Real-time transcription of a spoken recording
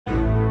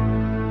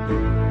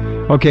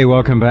Okay,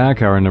 welcome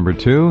back. Hour number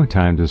 2.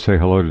 Time to say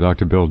hello to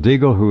Dr. Bill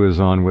Deagle, who is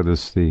on with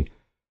us the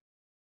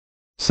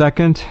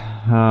second,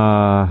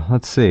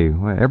 let's see,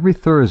 every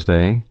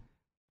Thursday,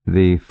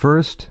 the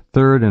first,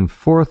 third, and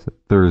fourth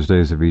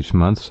Thursdays of each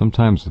month,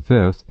 sometimes the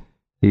fifth.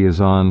 He is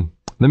on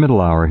the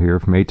middle hour here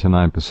from 8 to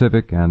 9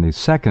 Pacific, and the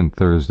second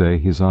Thursday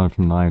he's on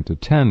from 9 to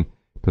 10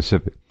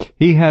 Pacific.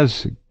 He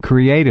has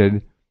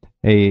created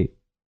a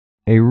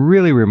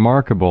really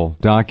remarkable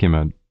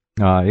document.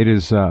 It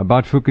is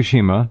about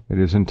Fukushima. It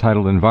is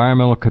entitled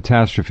Environmental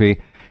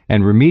Catastrophe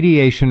and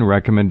Remediation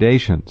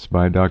Recommendations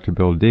by Dr.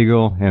 Bill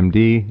Deagle,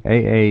 MD,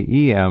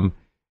 AAEM,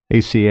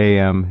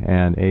 ACAM,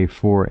 and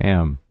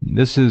A4M.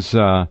 This is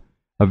a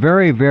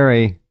very,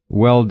 very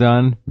well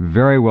done,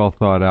 very well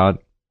thought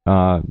out,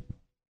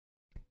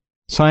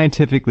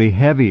 scientifically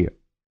heavy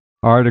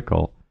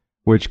article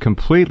which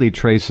completely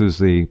traces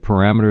the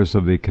parameters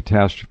of the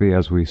catastrophe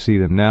as we see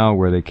them now,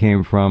 where they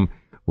came from,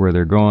 where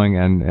they're going,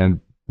 and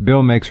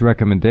Bill makes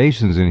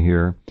recommendations in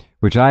here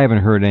which I haven't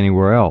heard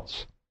anywhere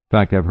else. In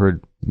fact, I've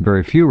heard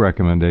very few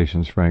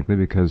recommendations, frankly,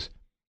 because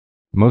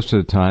most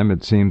of the time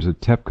it seems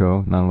that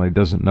TEPCO not only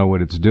doesn't know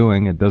what it's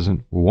doing, it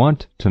doesn't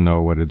want to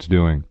know what it's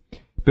doing.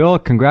 Bill,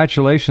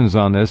 congratulations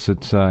on this.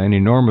 It's an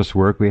enormous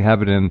work. We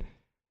have it in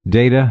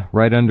data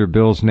right under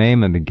Bill's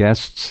name in the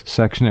guests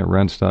section at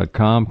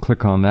Rense.com.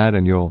 Click on that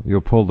and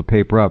you'll pull the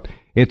paper up.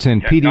 It's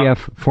in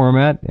PDF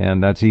format,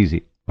 and that's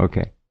easy.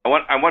 Okay.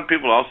 I want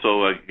people to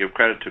also give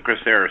credit to Chris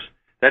Harris.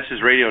 That's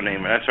his radio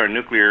name. That's our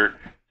nuclear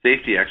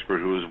safety expert,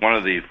 who is one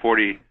of the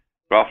 40,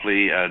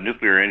 roughly,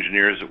 nuclear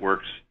engineers that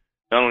works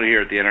not only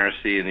here at the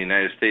NRC in the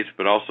United States,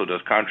 but also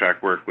does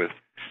contract work with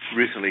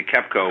recently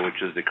KEPCO,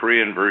 which is the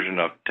Korean version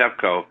of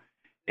TEPCO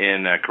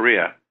in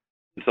Korea,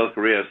 in South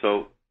Korea.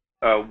 So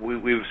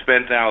we've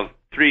spent now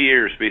 3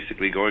 years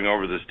basically going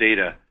over this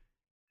data,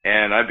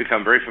 and I've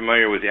become very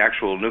familiar with the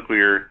actual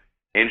nuclear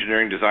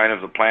engineering design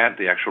of the plant,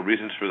 the actual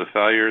reasons for the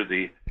failure,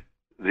 the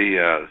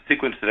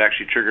sequence that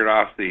actually triggered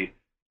off the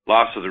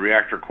loss of the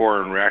reactor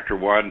core in reactor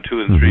 1,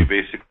 2, and 3,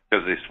 basically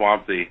because they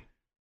swamped the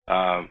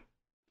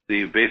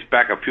base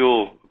backup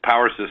fuel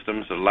power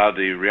systems that allowed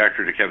the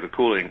reactor to keep the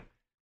cooling.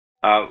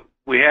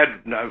 We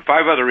had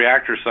 5 other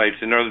reactor sites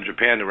in northern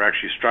Japan that were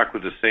actually struck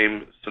with the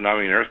same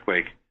tsunami and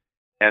earthquake,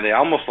 and they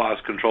almost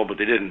lost control, but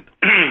they didn't.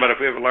 But if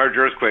we have a large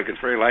earthquake, it's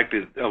very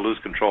likely they'll lose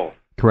control.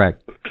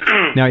 Correct.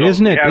 Now, so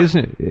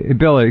isn't it,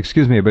 Bill,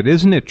 excuse me, but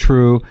isn't it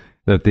true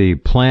that the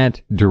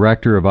plant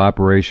director of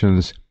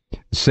operations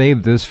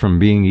saved this from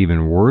being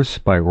even worse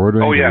by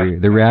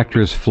ordering the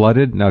reactors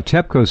flooded? Now,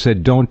 TEPCO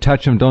said, don't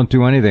touch them, don't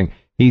do anything.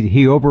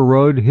 He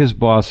overrode his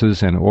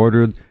bosses and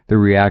ordered the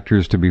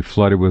reactors to be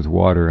flooded with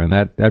water, and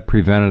that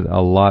prevented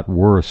a lot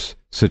worse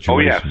situation. Oh,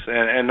 yes,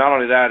 and not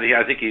only that,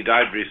 I think he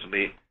died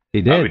recently.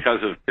 He did. Because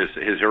of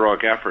his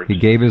heroic efforts. He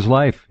gave his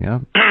life, yeah.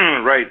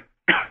 Right.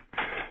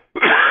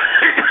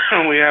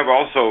 We have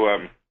also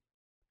a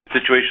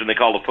situation they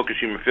call the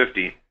Fukushima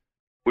 50,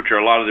 which are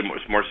a lot of the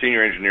more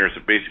senior engineers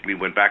that basically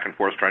went back and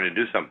forth trying to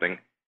do something.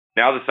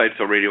 Now the site's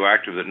so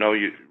radioactive that no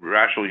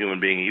rational human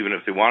being, even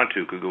if they wanted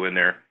to, could go in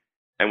there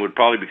and would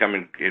probably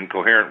become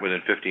incoherent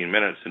within 15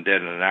 minutes and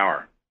dead in an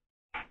hour.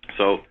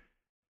 So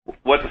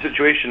what the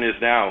situation is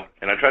now,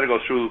 and I try to go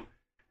through,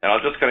 and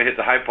I'll just kind of hit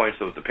the high points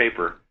of the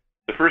paper.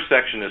 The first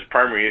section is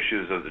primary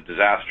issues of the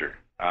disaster.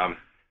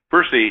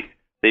 Firstly,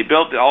 they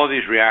built all of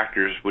these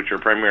reactors, which are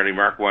primarily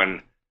Mark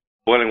I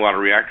boiling water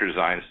reactor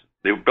designs.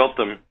 They built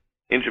them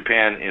in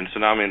Japan in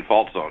tsunami and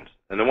fault zones.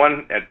 And the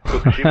one at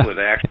Fukushima,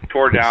 they actually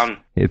tore down.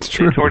 It's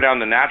true. They tore down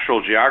the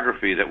natural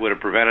geography that would have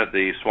prevented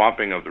the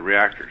swamping of the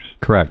reactors.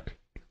 Correct.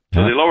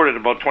 So they lowered it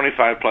about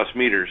 25 plus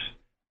meters,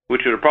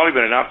 which would have probably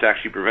been enough to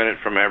actually prevent it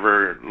from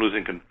ever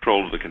losing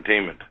control of the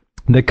containment.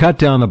 They cut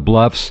down the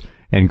bluffs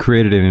and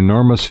created an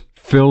enormous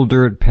fill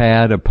dirt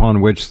pad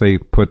upon which they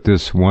put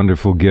this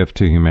wonderful gift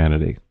to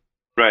humanity.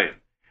 Right.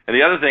 And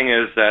the other thing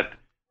is that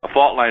a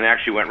fault line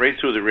actually went right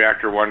through the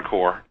reactor 1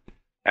 core,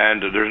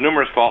 and there's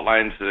numerous fault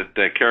lines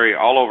that carry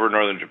all over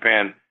northern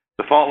Japan.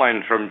 The fault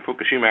line from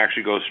Fukushima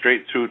actually goes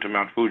straight through to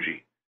Mount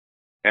Fuji.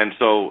 And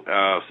so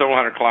several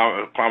hundred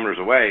kilometers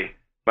away,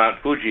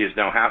 Mount Fuji has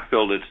now half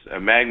filled its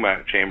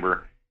magma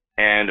chamber,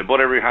 and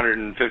about every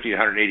 150,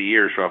 180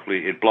 years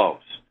roughly, it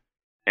blows.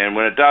 And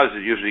when it does,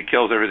 it usually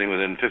kills everything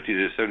within 50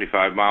 to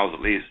 75 miles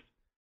at least.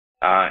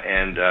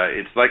 And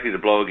it's likely to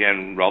blow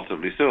again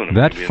relatively soon.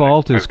 That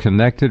fault is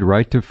connected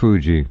right to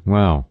Fuji.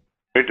 Wow.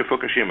 Right to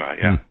Fukushima,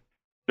 yeah.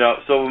 Now,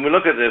 so when we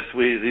look at this,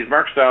 these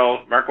Mark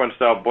I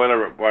style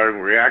boiler water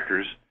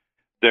reactors,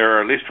 there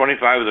are at least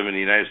 25 of them in the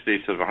United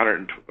States of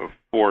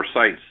 104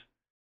 sites.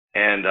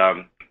 And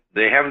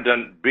they haven't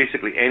done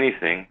basically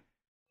anything.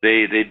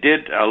 They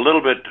did a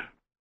little bit,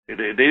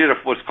 they did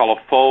what's called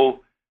a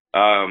faux,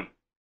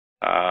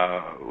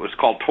 what's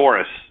called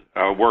Taurus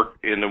work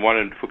in the one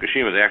in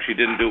Fukushima. They actually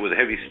didn't do it with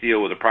heavy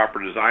steel with the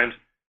proper designs.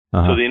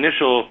 So the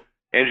initial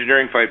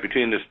engineering fight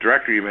between this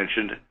director you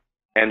mentioned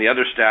and the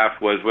other staff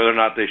was whether or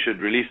not they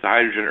should release the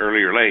hydrogen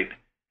early or late,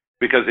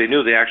 because they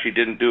knew they actually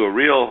didn't do a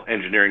real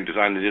engineering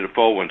design. They did a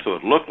faux one, so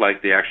it looked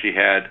like they actually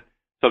had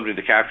something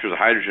to capture the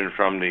hydrogen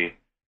from the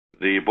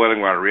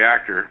boiling water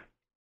reactor.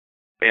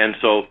 And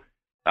so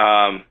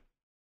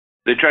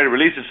they tried to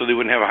release it so they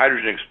wouldn't have a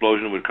hydrogen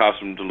explosion that would cause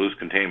them to lose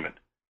containment.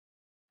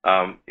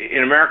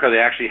 In America, they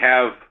actually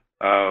have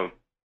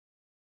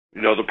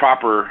the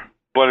proper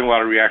boiling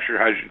water reactor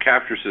hydrogen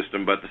capture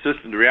system, but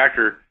the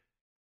reactor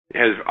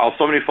has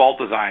so many fault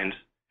designs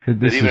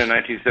that even in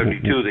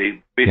 1972,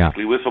 they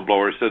basically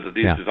whistleblowers said that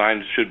these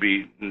designs should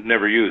be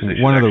never used.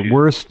 One of the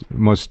worst,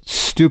 most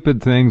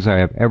stupid things I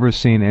have ever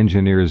seen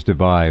engineers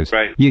devise.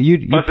 Right.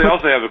 Plus, they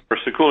also have, of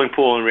course, the cooling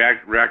pool and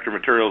reactor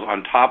materials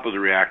on top of the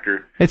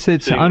reactor. It's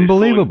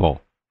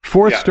unbelievable.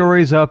 4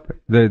 stories up,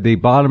 the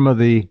bottom of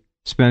the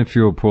spent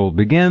fuel pool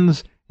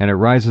begins, and it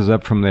rises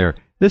up from there.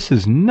 This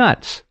is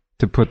nuts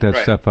to put that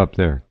stuff up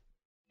there.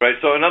 Right.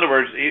 So, in other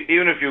words,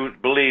 even if you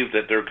believe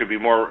that there could be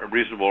more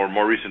reasonable or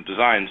more recent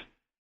designs,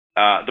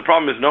 the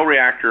problem is no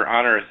reactor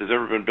on Earth has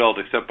ever been built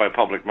except by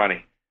public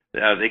money.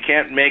 They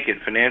can't make it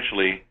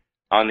financially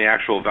on the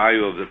actual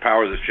value of the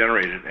power that's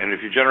generated. And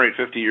if you generate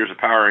 50 years of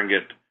power and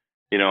get,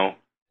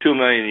 2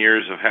 million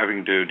years of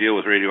having to deal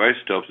with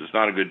radioisotopes, it's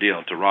not a good deal.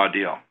 It's a raw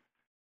deal.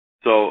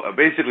 So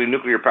basically,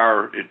 nuclear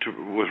power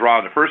was raw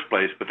in the first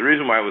place, but the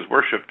reason why it was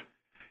worshipped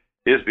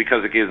is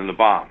because it gave them the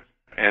bomb.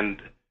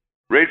 And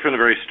right from the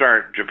very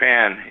start,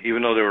 Japan,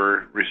 even though they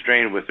were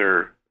restrained with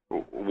their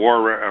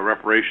war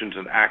reparations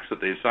and acts that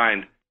they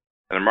signed,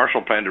 and a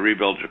Marshall Plan to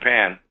rebuild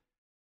Japan,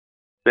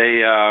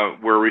 they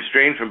were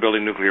restrained from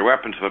building nuclear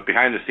weapons, but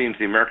behind the scenes,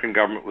 the American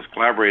government was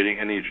collaborating,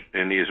 and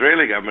the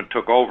Israeli government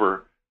took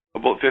over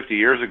about 50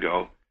 years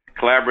ago,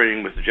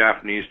 collaborating with the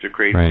Japanese to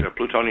create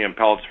plutonium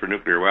pellets for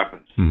nuclear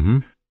weapons. Mm-hmm.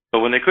 So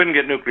when they couldn't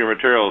get nuclear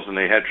materials, and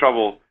they had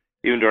trouble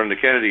even during the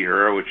Kennedy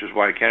era, which is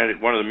why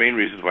one of the main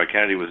reasons why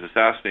Kennedy was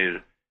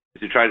assassinated,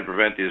 is he tried to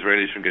prevent the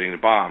Israelis from getting the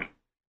bomb.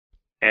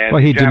 And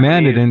he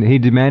demanded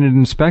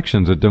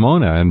inspections at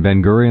Dimona, and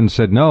Ben-Gurion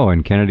said no,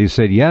 and Kennedy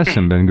said yes,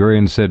 and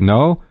Ben-Gurion said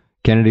no.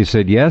 Kennedy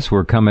said yes,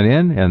 we're coming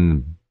in,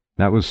 and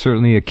that was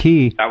certainly a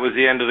key. That was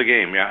the end of the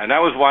game, and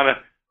that was one of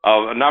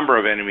a number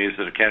of enemies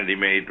that Kennedy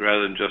made,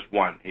 rather than just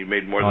one. He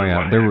made more than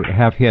one.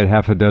 He had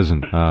half a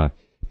dozen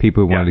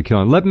people who wanted to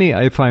kill him. Let me,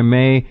 if I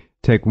may,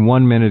 take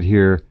 1 minute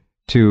here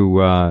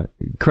to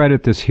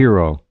credit this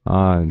hero.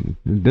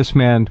 This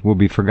man will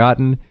be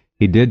forgotten.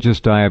 He did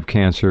just die of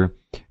cancer.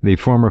 The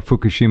former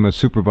Fukushima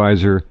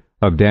supervisor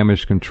of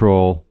damage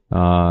control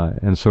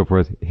and so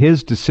forth.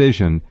 His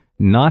decision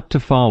not to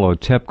follow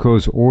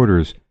TEPCO's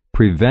orders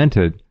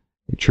prevented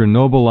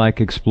Chernobyl-like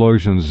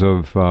explosions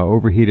of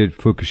overheated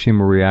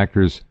Fukushima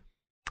reactors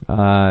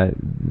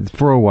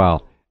for a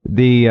while.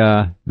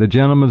 The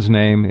gentleman's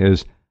name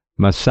is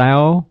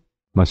Masao,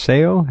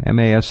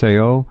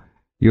 M-A-S-A-O,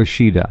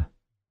 Yoshida.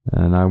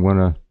 And I want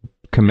to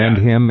commend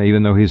him,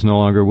 even though he's no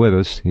longer with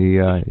us. He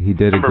did a great thing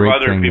there. A number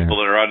of other people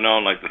that are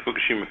unknown, like the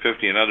Fukushima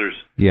 50 and others.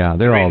 Yeah,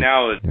 they're right all...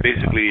 now, it's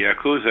basically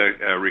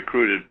Yakuza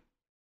recruited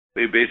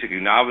basically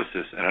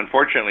novices, and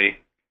unfortunately...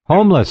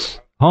 Homeless,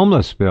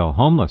 Bill,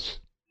 homeless.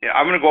 Yeah,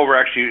 I'm going to go over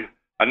actually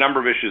a number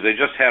of issues. They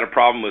just had a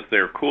problem with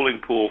their cooling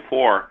pool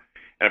 4,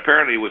 and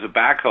apparently it was a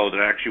backhoe that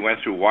actually went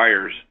through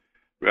wires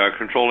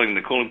controlling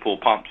the cooling pool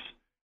pumps.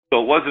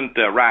 So it wasn't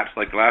rats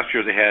like last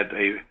year.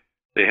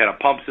 They had a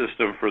pump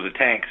system for the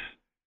tanks,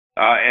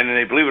 and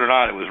they, believe it or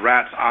not, it was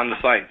rats on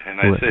the site. And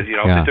I said,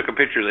 if they took a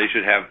picture, they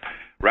should have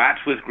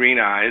rats with green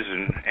eyes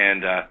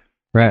and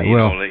right.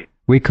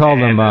 We call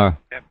them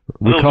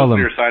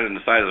nuclear sign on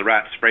the side of the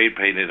rat spray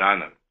painted on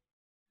them.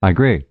 I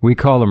agree. We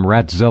call them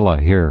Ratzilla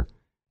here.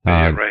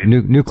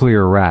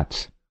 Nuclear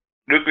rats.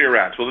 Nuclear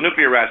rats. Well, the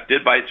nuclear rats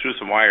did bite through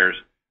some wires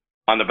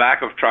on the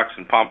back of trucks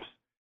and pumps.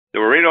 They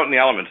were right out in the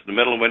elements, in the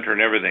middle of winter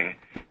and everything,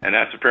 and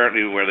that's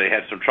apparently where they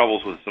had some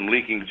troubles with some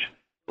leakage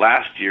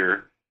last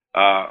year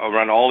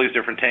around all these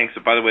different tanks.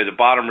 By the way, the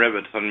bottom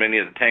rivets on many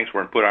of the tanks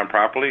weren't put on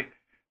properly.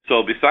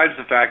 So besides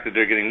the fact that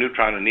they're getting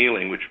neutron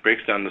annealing, which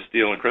breaks down the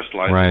steel and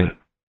crystallizes it,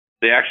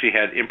 they actually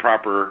had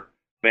improper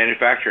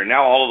manufacturing.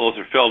 Now all of those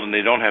are filled, and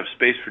they don't have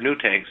space for new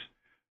tanks.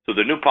 So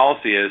the new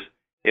policy is,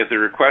 if they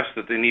request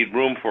that they need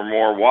room for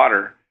more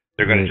water,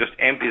 they're going to just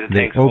empty the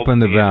tanks. Open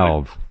the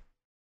valve.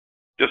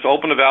 Just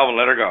open the valve and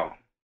let her go.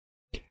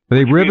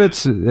 The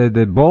rivets,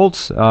 the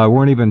bolts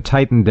weren't even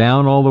tightened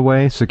down all the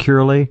way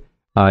securely.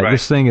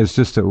 This thing is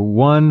just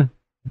one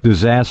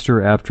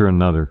disaster after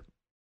another.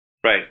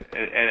 Right,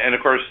 and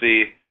of course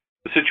the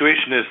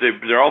situation is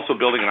they're also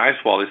building an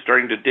ice wall. They're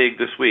starting to dig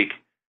this week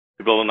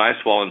to build an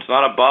ice wall, and it's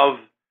not above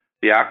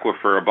the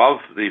aquifer, above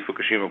the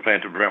Fukushima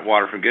plant to prevent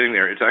water from getting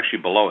there. It's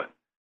actually below it.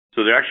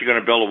 So they're actually going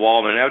to build a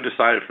wall, and they have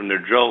decided from their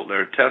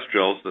test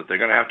drills that they're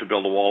going to have to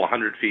build a wall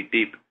 100 feet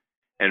deep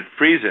and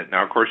freeze it.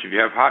 Now, of course, if you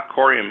have hot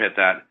corium hit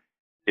that,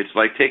 it's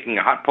like taking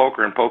a hot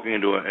poker and poking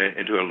into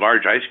a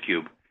large ice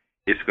cube.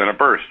 It's going to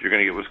burst. You're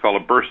going to get what's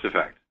called a burst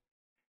effect.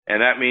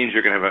 And that means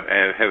you're going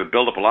to have it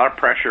build up a lot of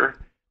pressure.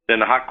 Then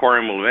the hot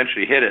corium will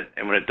eventually hit it.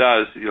 And when it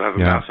does, you'll have a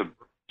massive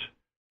burst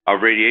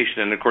of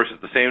radiation. And, of course,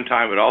 at the same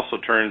time, it also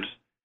turns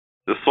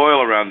the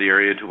soil around the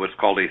area into what's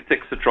called a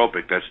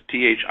thixotropic. That's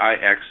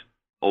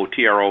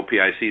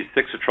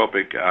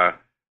Thixotropic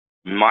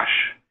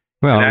mush.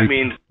 Well, and that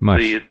means mush.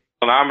 the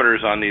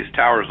manometers on these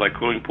towers, like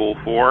cooling pool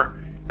 4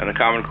 and the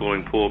common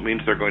cooling pool,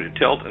 means they're going to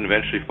tilt and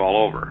eventually fall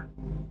over.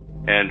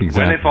 And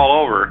Exactly. when they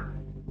fall over,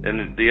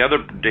 and the other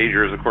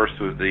danger is, of course,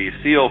 with the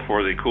seal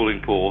for the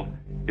cooling pool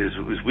is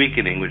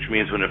weakening, which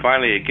means when it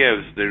finally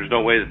gives, there's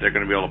no way that they're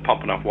going to be able to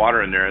pump enough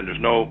water in there, and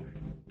there's no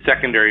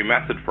secondary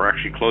method for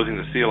actually closing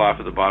the seal off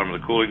at the bottom of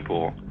the cooling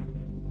pool.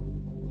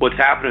 What's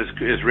happened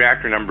is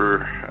reactor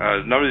number,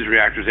 none of these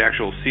reactors, the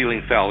actual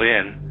ceiling fell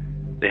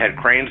in. They had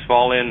cranes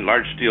fall in,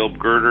 large steel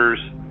girders,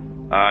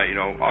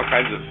 all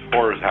kinds of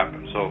horrors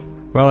happen. So,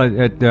 well,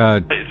 it's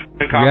one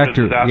incompetent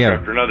disaster yeah.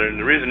 after another, and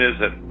the reason is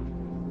that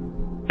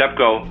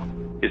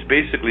TEPCO is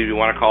basically, if you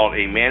want to call it,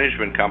 a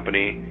management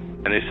company,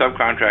 and they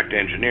subcontract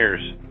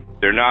engineers.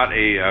 They're not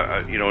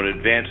an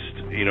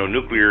advanced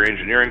nuclear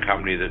engineering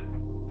company that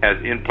has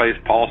in place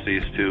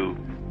policies to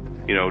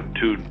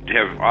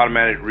have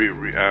automatic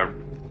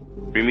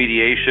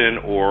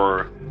remediation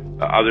or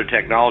other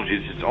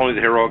technologies. It's only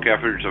the heroic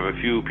efforts of a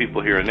few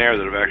people here and there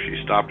that have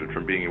actually stopped it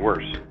from being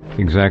worse.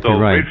 Exactly so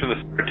right. Right from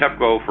the start,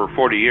 TEPCO for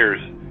 40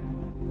 years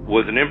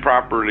was an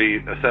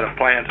improperly set of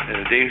plants in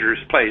a dangerous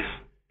place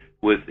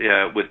with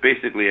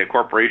basically a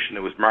corporation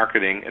that was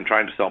marketing and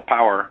trying to sell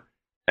power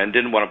and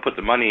didn't want to put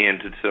the money in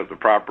to set up the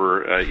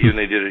proper. Even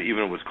they did it.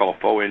 Even what's called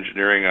faux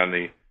engineering on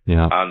the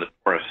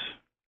forests.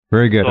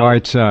 Very good. All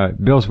right,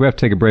 Bill, so we have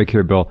to take a break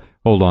here, Bill.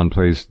 Hold on,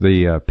 please.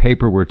 The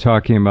paper we're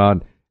talking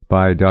about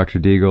by Dr.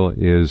 Deagle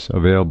is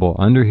available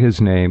under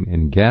his name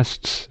in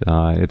Guests.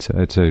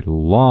 It's a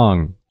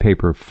long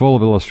paper full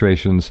of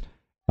illustrations,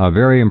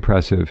 very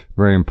impressive,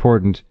 very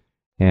important,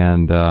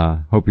 and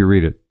hope you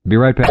read it. Be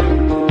right back.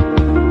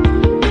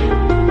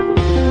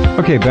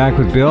 Okay, back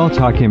with Bill,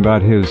 talking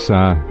about his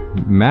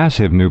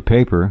massive new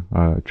paper,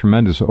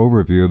 tremendous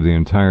overview of the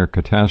entire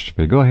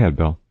catastrophe. Go ahead,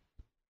 Bill.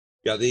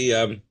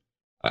 Yeah,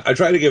 I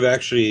try to give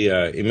actually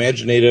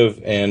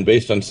imaginative and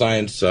based on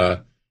science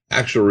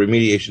actual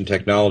remediation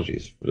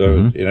technologies.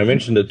 And I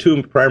mentioned the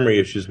two primary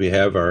issues we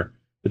have are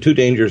the two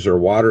dangers are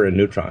water and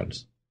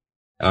neutrons.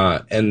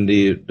 And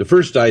the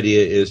first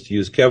idea is to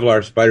use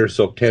Kevlar spider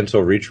silk tents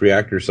over each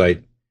reactor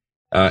site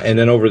and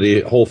then over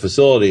the whole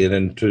facility, and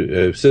then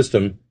to a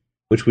system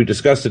which we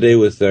discussed today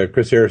with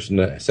Chris Harris in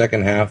the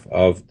second half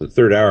of the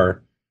third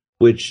hour,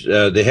 which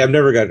they have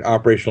never got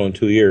operational in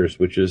 2 years,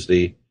 which is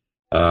the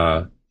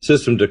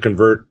system to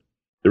convert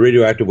the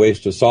radioactive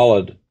waste to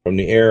solid from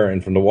the air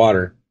and from the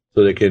water,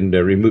 so they can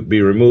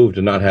be removed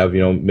and not have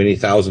many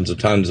thousands of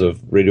tons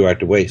of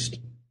radioactive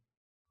waste.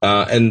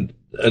 And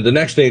the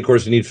next thing, of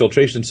course, you need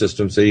filtration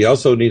systems. So you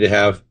also need to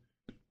have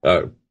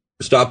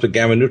stop the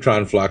gamma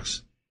neutron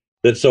flux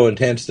that's so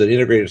intense that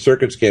integrated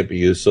circuits can't be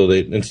used. So they,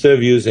 instead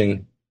of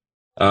using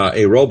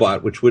a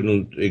robot, which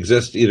wouldn't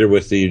exist either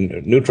with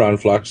the neutron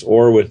flux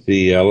or with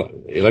the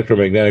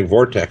electromagnetic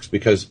vortex,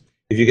 because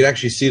if you could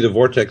actually see the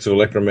vortex of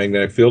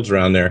electromagnetic fields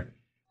around there,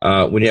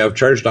 when you have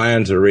charged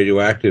ions that are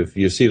radioactive,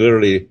 you see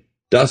literally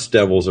dust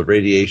devils of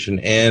radiation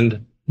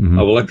and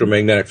of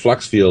electromagnetic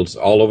flux fields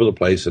all over the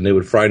place, and they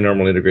would fry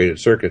normal integrated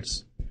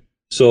circuits.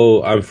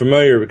 So I'm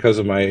familiar, because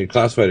of my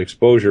classified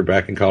exposure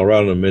back in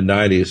Colorado in the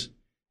mid-'90s,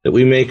 that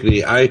we make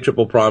the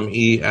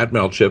IEEE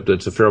Atmel chip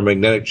that's a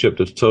ferromagnetic chip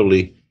that's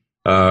totally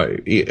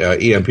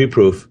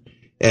EMP-proof.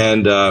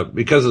 And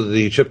because of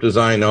the chip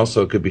design,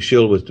 also could be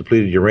shielded with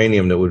depleted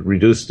uranium that would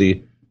reduce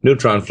the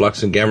neutron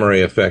flux and gamma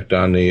ray effect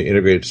on the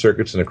integrated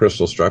circuits and the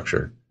crystal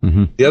structure.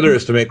 The other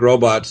is to make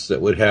robots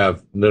that would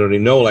have literally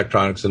no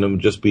electronics in them,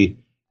 would just be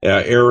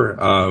air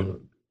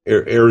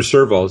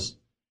servos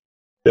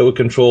that would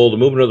control the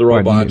movement of the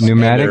robots.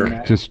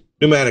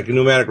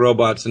 Pneumatic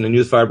robots, and then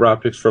use fiber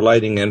optics for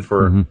lighting and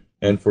for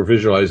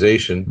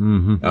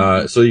visualization.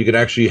 So you could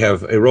actually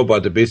have a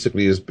robot that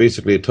is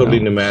basically a totally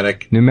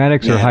pneumatic.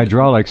 Pneumatics or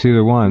hydraulics,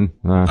 either one.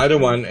 Either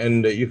one,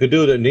 and you could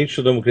do that. And each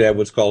of them could have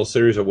what's called a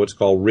series of what's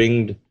called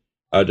ringed,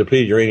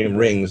 depleted uranium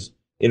rings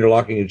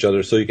interlocking each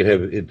other. So you could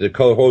have the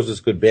hoses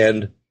could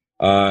bend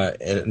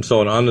and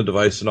so on the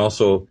device, and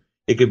also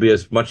it could be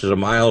as much as a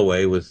mile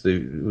away with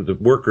the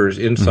workers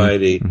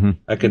inside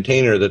a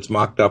container that's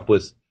mocked up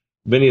with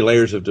many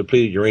layers of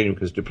depleted uranium,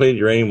 because depleted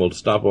uranium will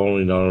stop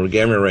only not only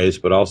gamma rays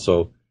but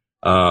also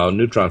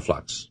neutron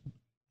flux.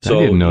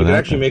 So you could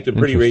actually make them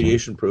pretty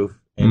radiation proof,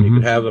 and you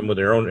could have them with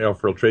their own air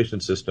filtration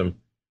system,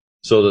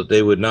 so that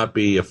they would not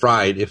be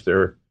fried if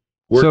they're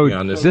working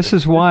on this. This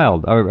is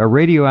wild. A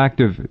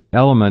radioactive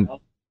element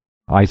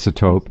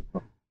isotope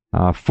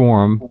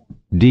form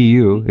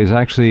DU is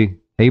actually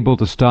able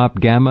to stop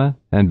gamma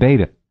and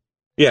beta.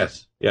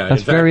 Yes. Yeah,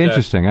 that's very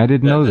interesting. I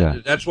didn't know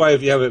that. That's why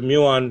if you have a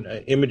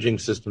muon imaging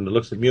system that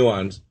looks at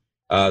muons,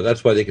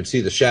 that's why they can see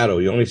the shadow.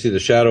 You only see the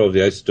shadow of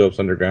the isotopes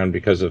underground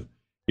because of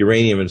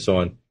uranium and so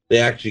on. They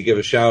actually give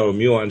a shadow.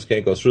 Muons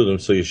can't go through them,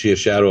 so you see a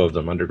shadow of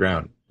them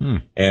underground.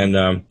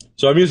 And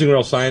so I'm using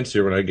real science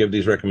here when I give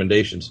these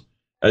recommendations.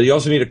 You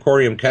also need a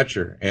corium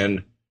catcher,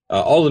 and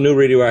all the new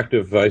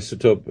radioactive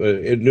isotope,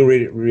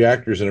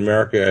 reactors in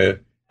America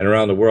and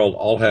around the world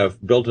all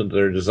have built into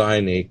their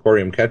design a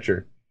corium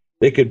catcher.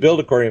 They could build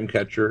a corium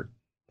catcher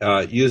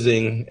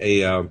using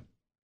a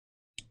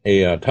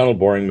a tunnel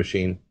boring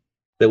machine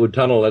that would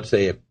tunnel, let's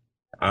say,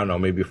 I don't know,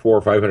 maybe 400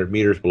 or 500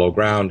 meters below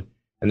ground,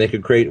 and they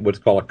could create what's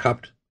called a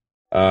cupped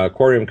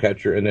corium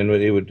catcher, and then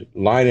they would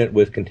line it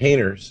with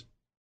containers,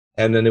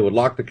 and then they would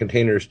lock the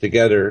containers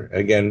together,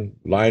 again,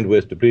 lined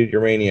with depleted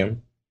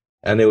uranium,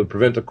 and they would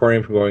prevent the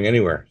corium from going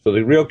anywhere. So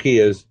the real key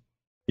is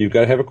you've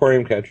got to have a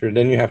corium catcher, and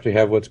then you have to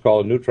have what's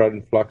called a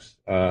neutron flux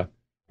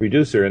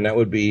reducer, and that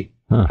would be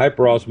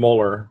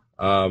hyperosmolar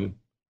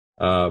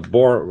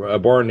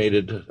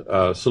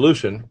boronated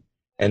solution.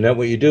 And then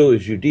what you do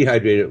is you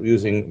dehydrate it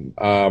using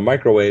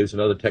microwaves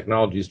and other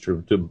technologies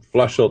to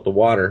flush out the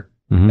water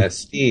as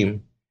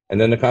steam. And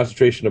then the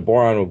concentration of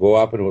boron will go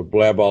up and it will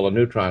blab all the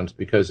neutrons,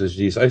 because as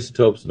these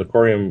isotopes and the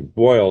corium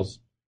boils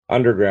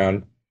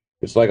underground,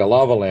 it's like a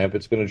lava lamp.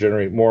 It's going to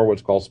generate more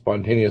what's called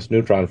spontaneous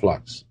neutron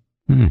flux.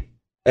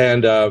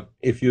 And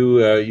if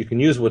you can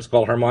use what's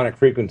called harmonic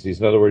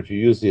frequencies. In other words, you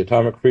use the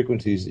atomic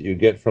frequencies that you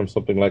get from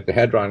something like the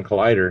Hadron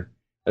Collider.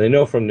 And they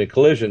know from the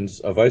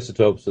collisions of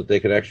isotopes that they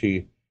can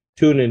actually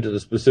tune into the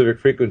specific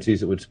frequencies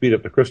that would speed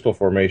up the crystal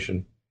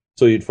formation.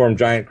 So you'd form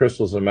giant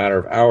crystals in a matter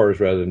of hours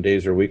rather than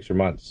days or weeks or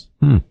months.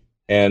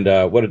 And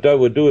what it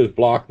would do is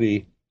block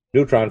the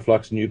neutron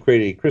flux, and you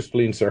create a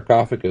crystalline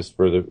sarcophagus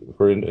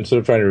for instead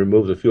of trying to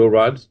remove the fuel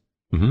rods.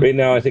 Right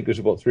now, I think there's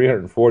about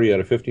 340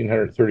 out of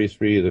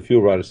 1,533 of the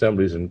fuel rod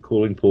assemblies in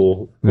Cooling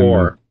Pool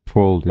 4.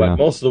 But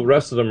most of the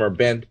rest of them are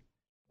bent,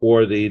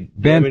 or the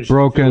bent,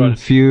 broken,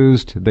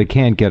 fused. They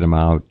can't get them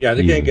out. Yeah,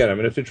 they can't get them.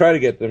 And if they try to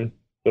get them,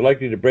 they're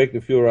likely to break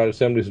the fuel rod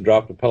assemblies and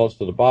drop the pellets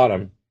to the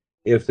bottom.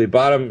 If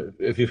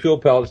your fuel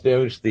pellets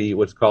damage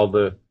what's called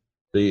the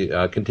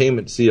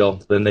containment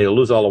seal, then they'll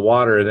lose all the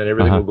water, and then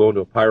everything will go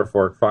into a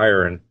pyrophoric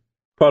fire, and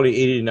probably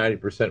 80 to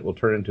 90% will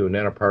turn into a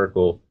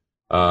nanoparticle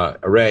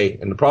array.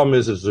 And the problem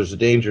is there's a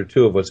danger,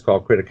 too, of what's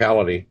called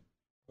criticality,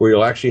 where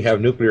you'll actually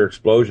have nuclear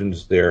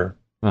explosions there.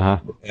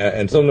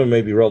 And some of them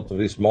may be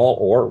relatively small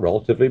or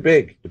relatively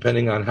big,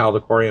 depending on how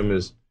the corium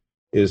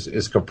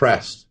is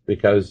compressed,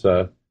 because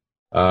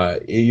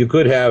you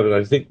could have, and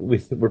I think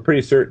we're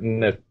pretty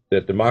certain that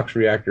the MOX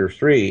Reactor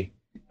 3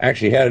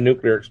 actually had a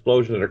nuclear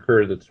explosion that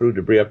occurred that threw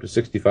debris up to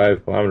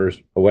 65 kilometers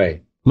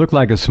away. Looked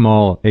like a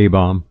small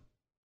A-bomb.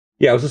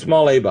 Yeah, it was a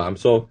small A-bomb.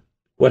 So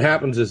what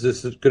happens is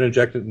this is going to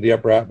inject it in the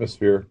upper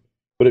atmosphere,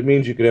 but it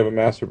means you could have a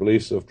massive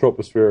release of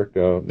tropospheric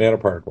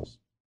nanoparticles.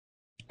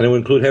 And it would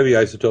include heavy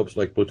isotopes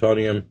like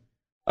plutonium,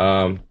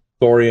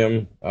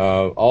 thorium,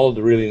 all of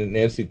the really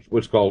nasty,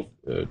 what's called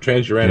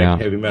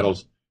transuranic heavy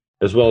metals,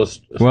 as well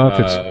as... Well, if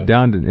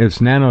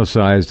it's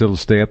nano-sized, it'll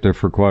stay up there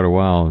for quite a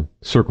while,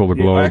 circle the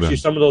globe. Actually,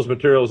 some of those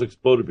materials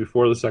exploded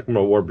before the Second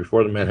World War,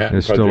 before the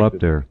Manhattan Project. They're still up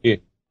there. Yeah,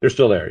 they're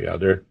still there, yeah.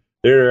 They're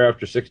there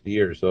after 60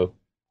 years, so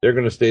they're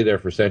going to stay there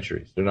for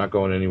centuries. They're not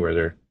going anywhere.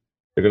 They're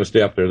going to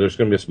stay up there. There's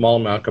going to be a small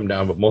amount come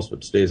down, but most of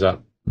it stays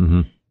up.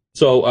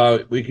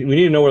 So we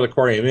need to know where the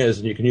corium is,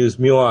 and you can use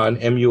muon,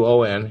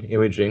 M-U-O-N,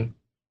 imaging.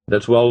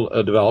 That's well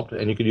developed,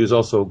 and you can use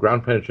also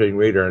ground-penetrating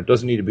radar. It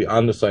doesn't need to be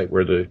on the site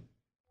where the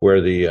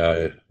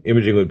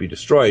imaging would be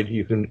destroyed.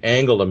 You can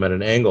angle them at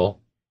an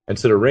angle and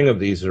set a ring of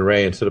these in an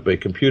array and set up a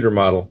computer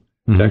model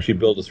to actually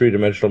build a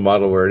three-dimensional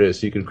model where it is.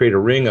 So you can create a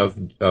ring of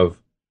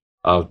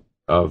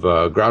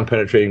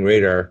ground-penetrating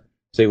radar,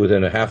 say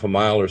within a half a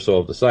mile or so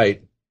of the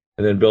site,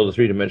 and then build a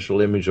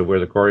three-dimensional image of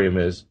where the corium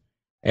is.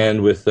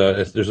 And with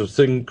there's a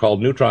thing called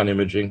neutron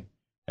imaging,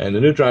 and the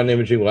neutron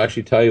imaging will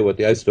actually tell you what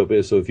the isotope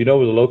is. So if you know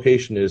where the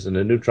location is in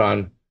the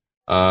neutron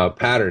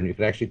pattern, you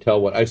can actually tell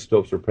what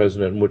isotopes are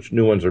present and which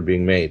new ones are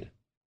being made.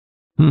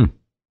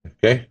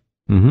 Okay?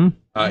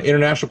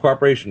 International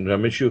cooperation.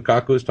 Michio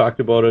Kaku has talked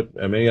about it,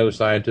 and many other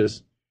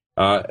scientists.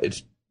 To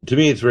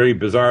me, it's very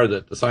bizarre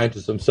that the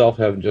scientists themselves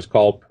haven't just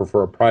called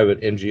for a private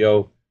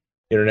NGO,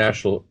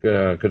 international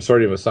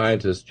consortium of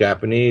scientists.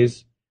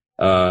 Japanese,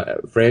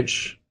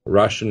 French,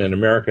 Russian, and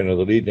American are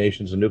the lead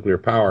nations in nuclear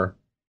power,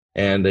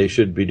 and they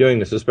should be doing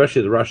this.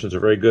 Especially the Russians are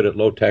very good at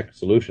low-tech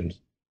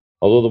solutions.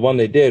 Although the one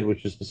they did,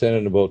 which is to send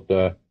in about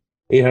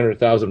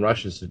 800,000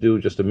 Russians to do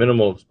just a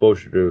minimal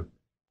exposure to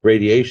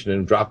radiation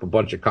and drop a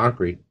bunch of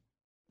concrete,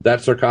 that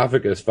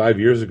sarcophagus 5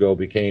 years ago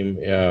became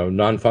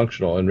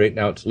non-functional, and right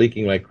now it's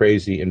leaking like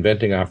crazy and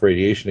venting off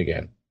radiation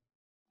again.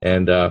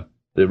 And the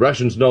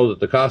Russians know that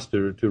the cost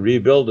to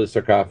rebuild the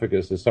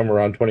sarcophagus is somewhere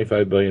around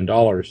 $25 billion.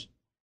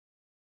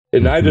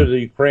 And neither the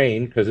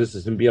Ukraine, because this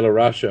is in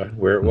Belarus,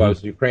 where it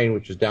was, Ukraine,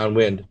 which is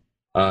downwind,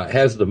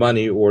 has the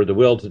money or the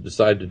will to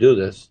decide to do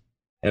this.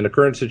 And the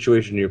current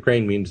situation in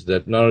Ukraine means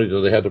that not only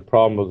do they have the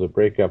problem of the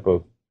breakup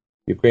of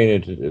Ukraine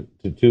into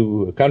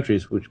two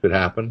countries, which could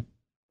happen,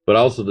 but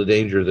also the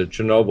danger that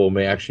Chernobyl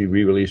may actually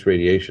re-release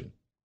radiation.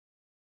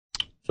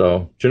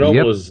 So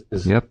Chernobyl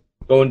is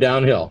going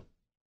downhill.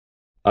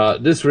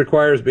 This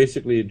requires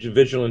basically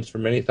vigilance for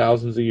many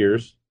thousands of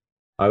years.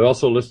 I've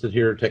also listed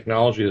here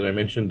technology that I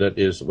mentioned that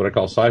is what I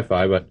call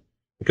sci-fi, but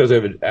because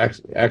I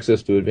have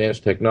access to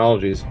advanced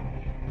technologies,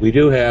 we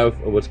do have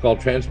what's called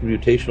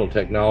transmutational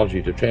technology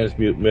to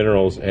transmute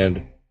minerals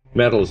and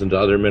metals into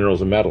other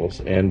minerals and metals.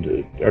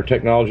 And our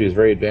technology is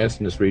very advanced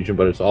in this region,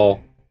 but it's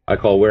all I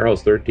call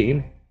Warehouse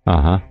 13.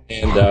 And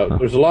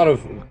there's a lot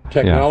of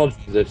technology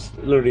that's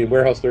literally in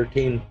Warehouse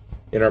 13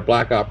 in our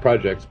Black Op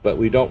projects, but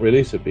we don't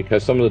release it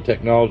because some of the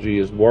technology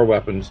is war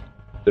weapons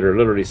that are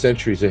literally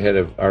centuries ahead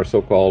of our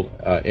so-called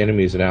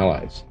enemies and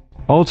allies.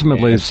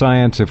 Ultimately,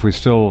 science, if we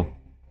still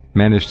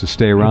manage to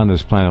stay around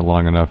this planet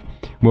long enough,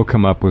 we'll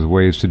come up with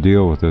ways to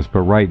deal with this.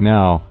 But right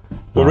now...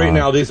 Well, right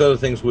now, these other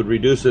things would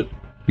reduce it.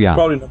 Yeah.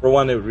 Probably, number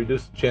one, they would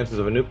reduce the chances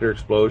of a nuclear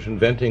explosion,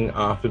 venting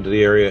off into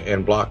the area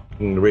and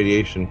blocking the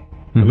radiation.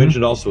 I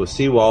mentioned also a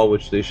seawall,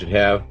 which they should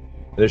have.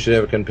 They should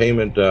have a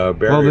containment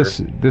barrier. Well,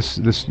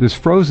 this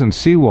frozen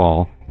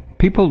seawall,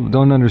 people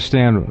don't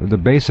understand the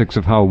basics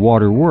of how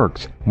water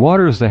works.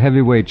 Water is the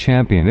heavyweight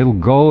champion. It'll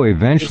go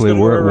eventually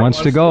where it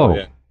wants to go.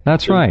 Yeah.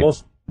 That's right.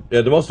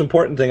 The most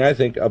important thing, I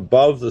think,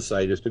 above the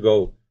site is to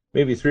go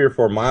maybe 3 or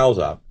 4 miles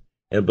up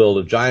and build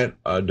a giant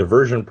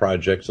diversion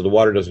project so the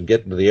water doesn't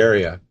get into the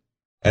area.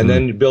 And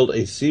then you build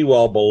a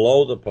seawall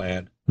below the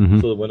plant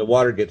so that when the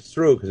water gets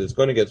through, because it's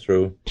going to get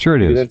through, sure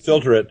it is. You then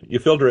filter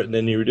it, and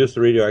then you reduce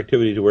the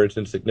radioactivity to where it's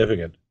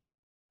insignificant.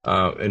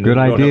 And good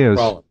ideas.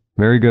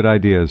 Very good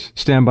ideas.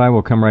 Stand by.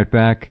 We'll come right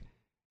back.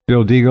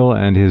 Bill Deagle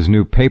and his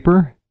new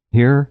paper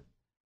here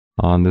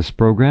on this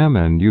program,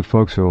 and you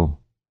folks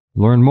will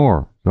learn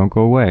more. Don't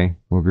go away.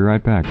 We'll be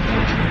right back.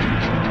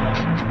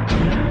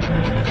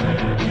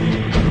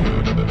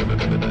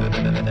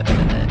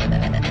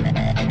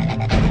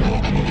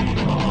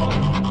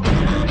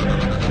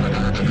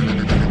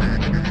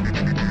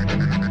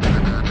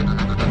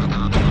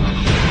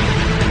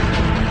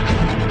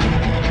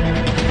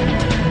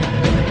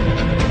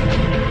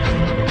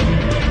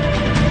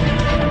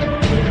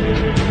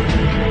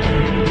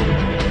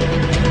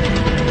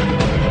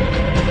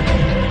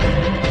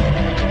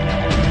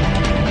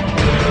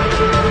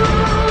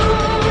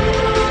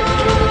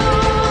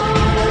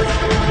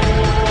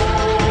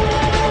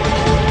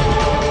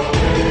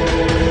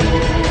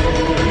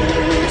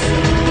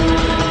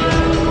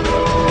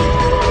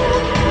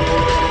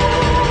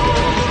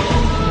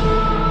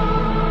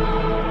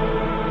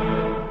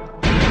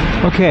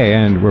 Okay,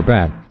 and we're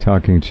back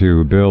talking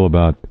to Bill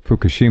about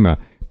Fukushima.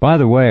 By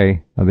the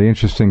way, the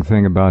interesting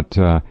thing about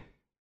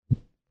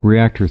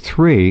Reactor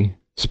 3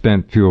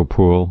 spent fuel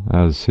pool,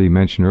 as he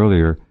mentioned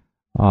earlier,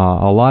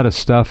 a lot of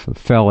stuff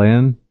fell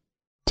in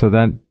to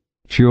that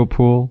fuel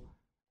pool.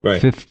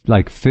 Right.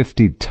 Like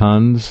 50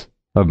 tons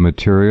of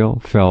material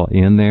fell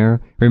in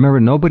there. Remember,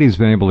 nobody's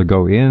been able to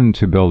go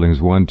into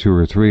buildings 1, 2,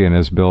 or 3, and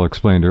as Bill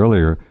explained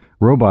earlier,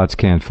 robots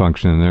can't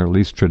function in there, at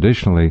least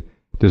traditionally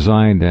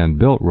designed and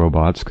built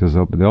robots, because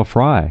they'll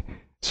fry.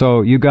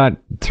 So you got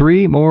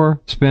 3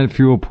 more spent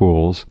fuel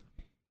pools,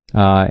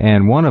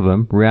 and one of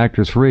them,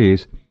 Reactor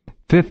 3's,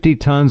 50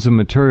 tons of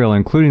material,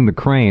 including the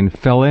crane,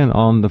 fell in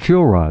on the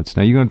fuel rods.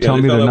 Now, you're going to tell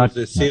me they're not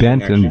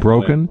bent and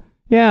broken?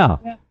 Yeah.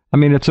 I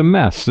mean, it's a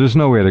mess. There's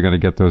no way they're going to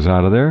get those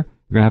out of there.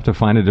 You're going to have to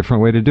find a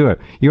different way to do it.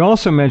 You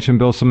also mentioned,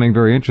 Bill, something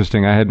very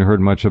interesting I hadn't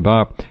heard much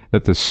about,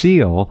 that the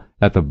seal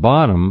at the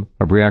bottom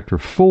of Reactor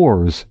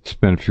 4's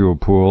spent fuel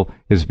pool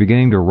is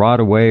beginning to rot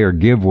away or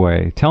give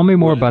way. Tell me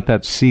more about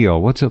that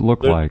seal. What's it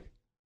look like?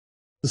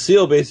 The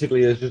seal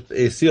basically is just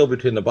a seal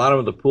between the bottom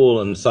of the pool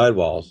and the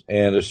sidewalls,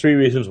 and there's 3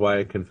 reasons why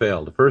it can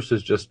fail. The first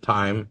is just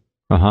time,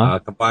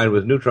 combined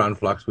with neutron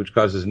flux, which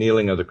causes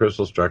annealing of the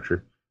crystal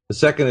structure. The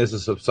second is the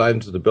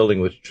subsidence of the building,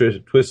 which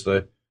twists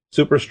the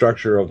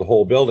superstructure of the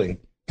whole building.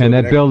 So and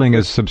that building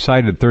has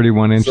subsided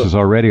 31 inches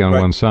already on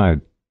one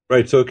side.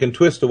 Right, so it can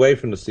twist away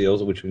from the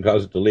seals, which can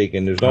cause it to leak,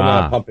 and there's no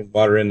amount of pumping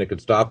water in that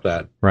could stop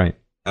that. Right.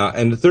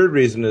 And the third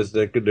reason is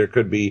that there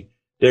could be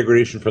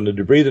degradation from the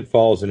debris that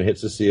falls and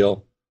hits the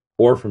seal,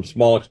 or from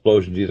small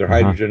explosions, either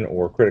hydrogen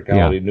or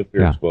criticality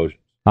nuclear explosions.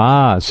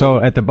 So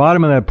at the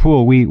bottom of that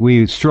pool,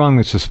 we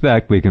strongly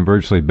suspect, we can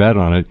virtually bet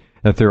on it,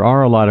 that there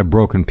are a lot of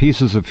broken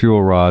pieces of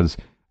fuel rods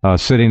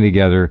sitting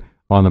together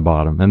on the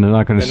bottom, and they're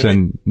not going to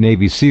send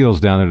Navy SEALs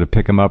down there to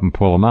pick them up and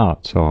pull them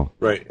out. So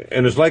right,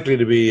 and there's likely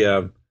to be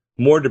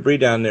more debris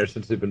down there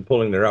since they've been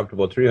pulling. They're up to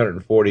about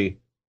 340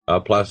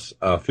 plus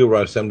fuel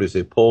rod assemblies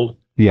they pulled.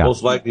 Yeah.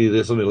 Most likely,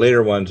 some of the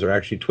later ones are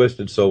actually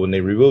twisted, so when they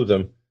remove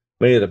them,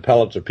 many of the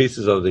pellets or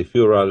pieces of the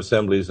fuel rod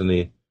assemblies and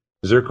the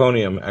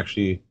zirconium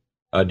actually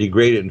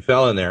degraded and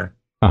fell in there.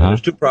 And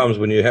there's 2 problems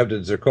when you have the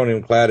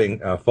zirconium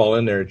cladding fall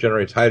in there. It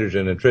generates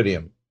hydrogen and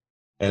tritium.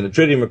 And the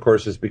tritium, of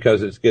course, is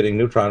because it's getting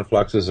neutron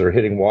fluxes that are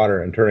hitting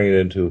water and turning it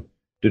into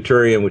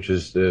deuterium, which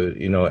is,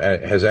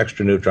 has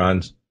extra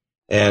neutrons,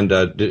 and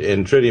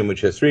tritium, which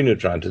has 3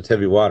 neutrons. It's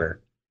heavy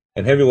water.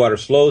 And heavy water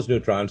slows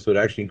neutrons, so it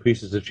actually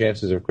increases the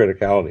chances of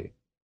criticality.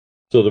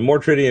 So the more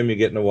tritium you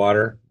get in the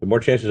water, the more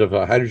chances of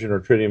a hydrogen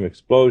or tritium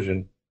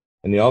explosion,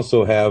 and you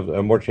also have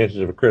more chances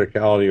of a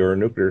criticality or a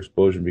nuclear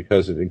explosion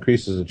because it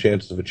increases the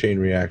chances of a chain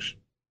reaction.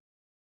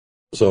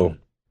 So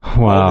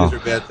all these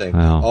are bad things.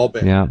 All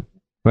bad. Yeah.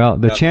 Well,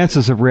 the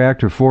chances of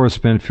Reactor 4's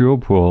spent fuel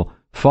pool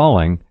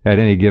falling at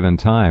any given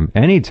time,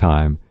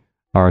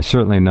 are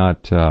certainly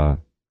not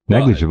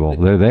negligible.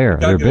 They're there.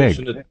 They're big.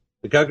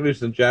 The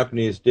calculation the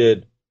Japanese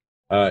did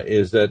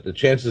is that the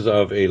chances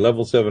of a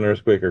level 7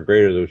 earthquake are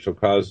greater, which will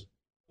cause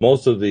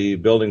most of the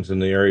buildings in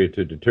the area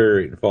to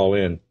deteriorate and fall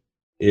in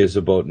is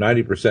about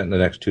 90% in the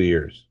next 2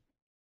 years.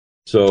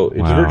 So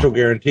it's a virtual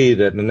guarantee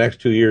that in the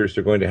next 2 years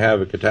they're going to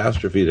have a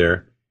catastrophe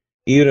there,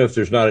 even if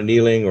there's not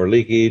annealing or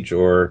leakage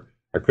or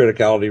a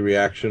criticality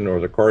reaction or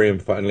the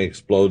corium finally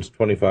explodes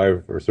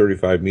 25 or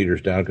 35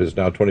 meters down because it's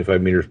now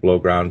 25 meters below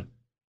ground.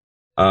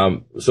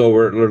 So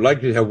we're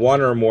likely to have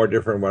one or more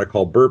different what I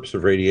call burps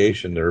of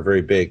radiation that are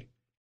very big.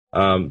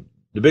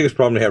 The biggest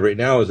problem they have right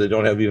now is they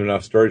don't have even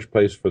enough storage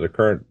place for the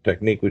current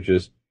technique, which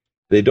is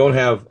they don't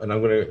have, and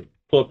I'm going to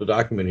pull up the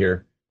document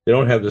here, they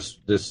don't have this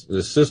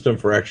system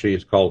for actually, I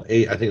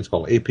think it's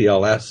called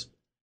APLS,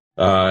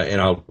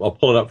 and I'll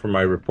pull it up from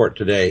my report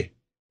today,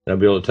 and I'll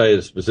be able to tell you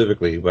this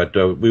specifically. But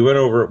we went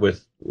over it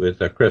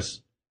with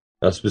Chris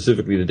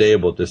specifically today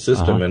about this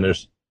system, and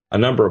there's a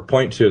number of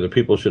points here that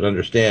people should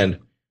understand.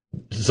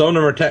 Some of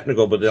them are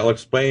technical, but they'll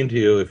explain to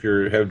you if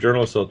you have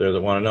journalists out there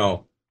that want to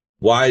know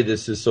why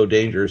this is so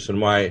dangerous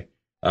and why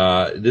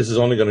this is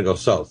only going to go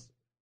south.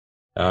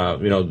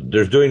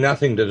 There's doing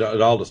nothing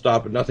at all to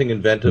stop it, nothing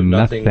inventive,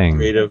 nothing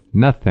creative,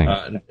 nothing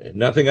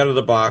out of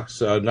the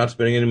box, not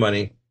spending any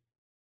money.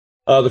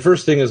 The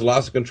first thing is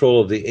loss of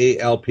control of the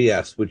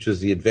ALPS, which is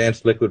the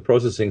Advanced Liquid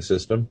Processing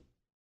System,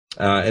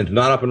 and it's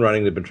not up and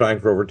running. They've been trying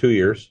for over 2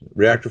 years.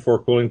 Reactor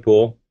 4 cooling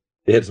pool,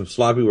 they had some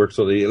sloppy work,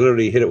 so they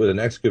literally hit it with an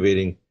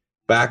excavating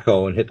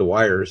backhoe and hit the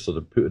wires.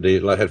 So they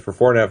had for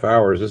 4.5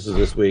 hours. This is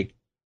this week.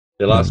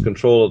 They lost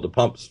control of the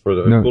pumps for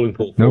the cooling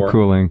pool. No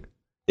cooling.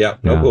 Yeah,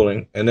 no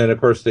cooling. And then, of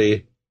course,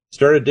 they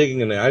started digging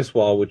in the ice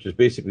wall, which is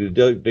basically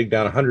to dig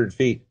down 100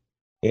 feet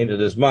into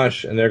this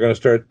mush, and they're going to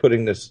start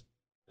putting this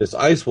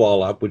ice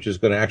wall up, which is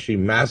going to actually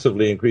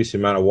massively increase the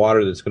amount of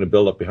water that's going to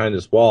build up behind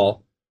this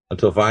wall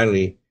until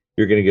finally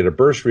you're going to get a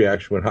burst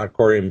reaction when hot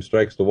corium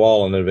strikes the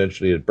wall, and then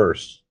eventually it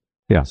bursts.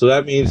 Yeah. So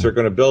that means they're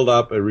going to build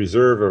up a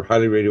reserve of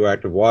highly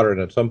radioactive water,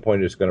 and at some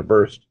point it's going to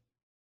burst.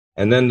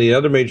 And then the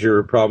other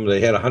major problem,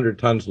 they had 100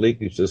 tons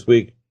leakage this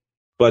week,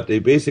 but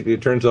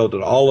it turns out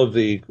that all of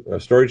the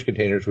storage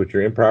containers, which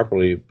are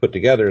improperly put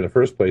together in the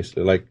first place,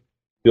 they're like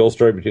the old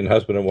story between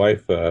husband and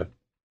wife,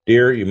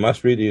 dear, you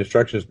must read the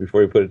instructions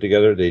before you put it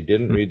together. They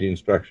didn't read the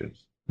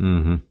instructions.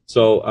 Mm-hmm.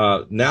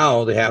 So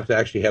now they have to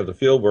actually have the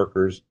field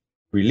workers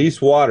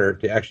release water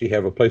to actually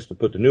have a place to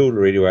put the new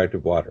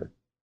radioactive water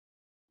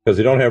because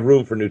they don't have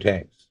room for new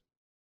tanks.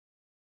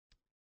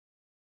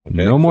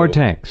 Okay, no more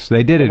tanks.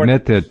 They did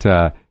admit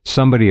that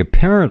somebody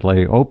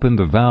apparently opened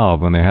the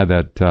valve when they had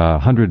that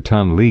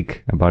 100-ton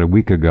leak about a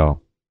week ago.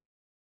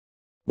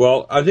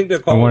 Well, I think they're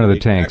calling one of the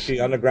leak. tanks.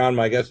 Actually, on the ground,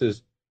 my guess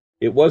is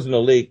it wasn't a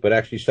leak, but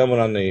actually someone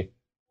on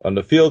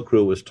the field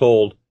crew was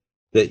told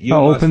that you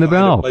must open the find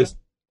valve. a place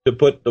to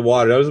put the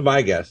water. That was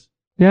my guess.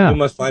 Yeah. You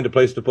must find a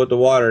place to put the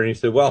water. And he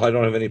said, well, I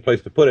don't have any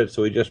place to put it,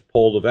 so he just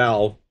pulled the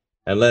valve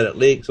and let it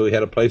leak, so he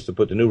had a place to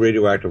put the new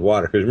radioactive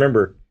water. Because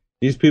remember,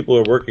 these people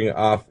are working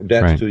off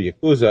debts to the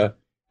Yakuza,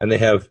 and they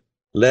have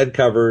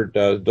lead-covered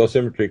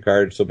dosimetry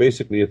cards. So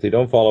basically, if they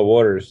don't follow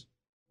orders,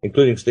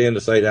 including stay on the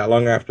site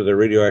long after their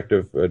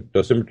radioactive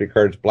dosimetry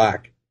card's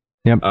black,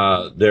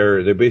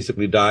 they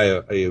basically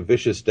die a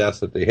vicious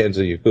death at the hands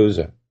of the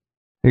Yakuza.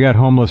 They got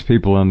homeless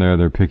people in there.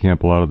 They're picking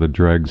up a lot of the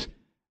dregs.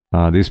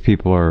 These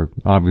people are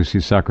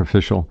obviously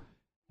sacrificial,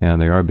 and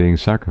they are being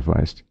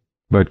sacrificed.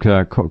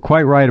 But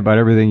quite right about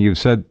everything you've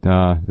said.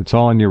 It's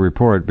all in your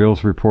report.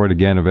 Bill's report,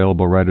 again,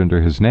 available right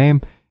under his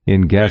name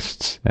in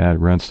guests at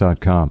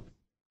Rense.com.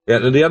 Yeah,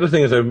 and the other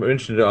thing is I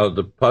mentioned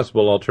the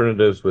possible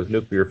alternatives with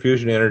nuclear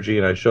fusion energy,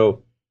 and I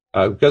show,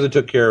 because I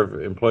took care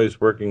of employees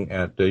working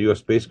at the U.S.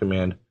 Space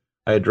Command,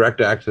 I had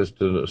direct access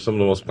to some of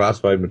the most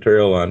classified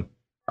material on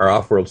our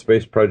off-world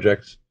space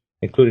projects,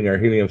 including our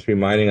helium-3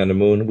 mining on the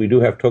moon. We do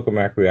have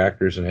tokamak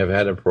reactors and have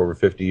had them for over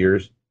 50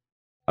 years.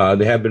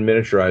 They have been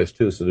miniaturized,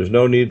 too, so there's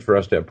no need for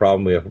us to have a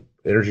problem. We have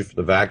energy for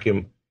the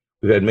vacuum.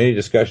 We've had many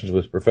discussions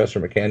with Professor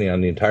McCanny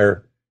on the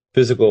entire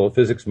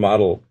physics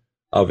model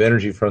of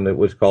energy from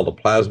what's called the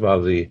plasma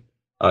of the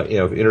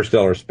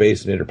interstellar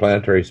space and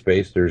interplanetary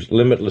space. There's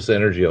limitless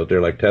energy out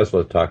there, like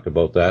Tesla talked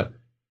about that.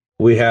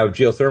 We have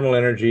geothermal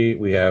energy.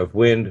 We have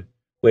wind,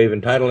 wave,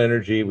 and tidal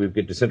energy. We've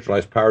got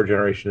decentralized power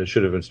generation that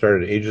should have been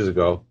started ages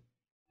ago.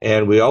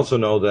 And we also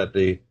know that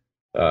the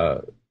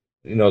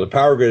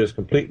power grid is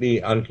completely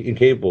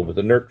incapable, with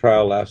the NERC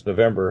trial last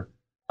November,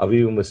 of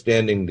even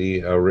withstanding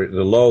the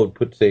load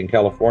put, say, in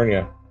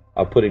California,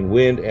 of putting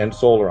wind and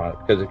solar on it,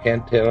 because it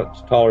can't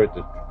tolerate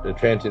the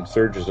transient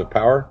surges of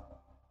power.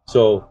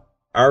 So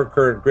our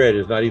current grid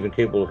is not even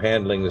capable of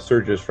handling the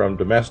surges from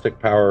domestic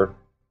power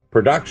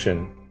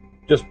production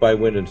just by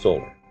wind and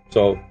solar.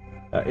 So,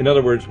 in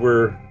other words,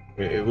 we're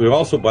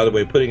also, by the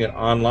way, putting it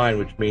online,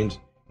 which means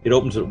it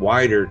opens it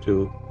wider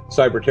to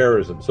cyber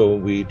terrorism. So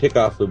we take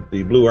off the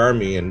Blue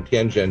Army in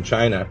Tianjin,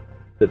 China,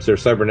 that's their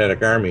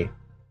cybernetic army,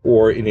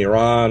 or in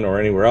Iran or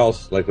anywhere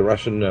else, like the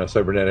Russian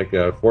cybernetic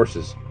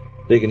forces.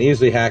 They can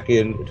easily hack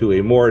into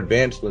a more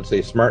advanced, let's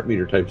say, smart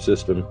meter type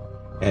system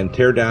and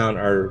tear down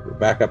our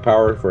backup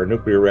power for our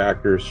nuclear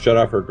reactors, shut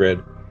off our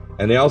grid.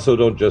 And they also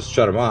don't just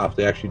shut them off,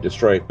 they actually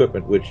destroy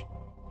equipment, which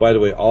By the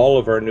way, all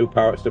of our new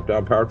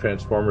step-down power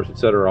transformers, et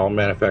cetera, are all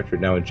manufactured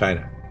now in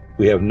China.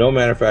 We have no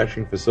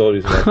manufacturing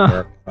facilities in North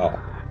America at all.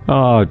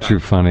 Oh, too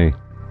funny.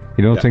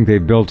 You don't think they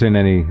built in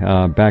any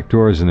back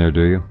doors in there,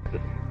 do you?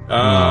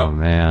 Oh,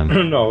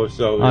 man. No,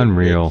 so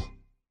unreal. It's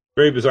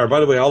very bizarre. By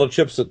the way, all the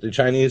chips that the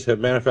Chinese have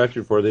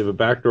manufactured for, they have a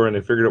back door, and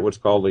they figured out what's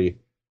called the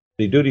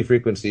duty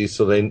frequencies,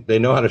 so they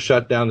know how to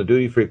shut down the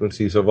duty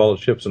frequencies of all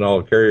the chips and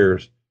all the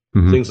carriers.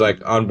 Mm-hmm. Things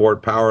like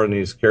onboard power in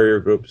these carrier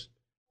groups,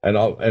 and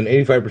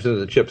 85% of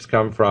the chips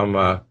come from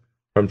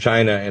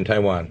China and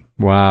Taiwan.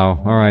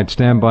 Wow. All right,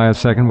 stand by a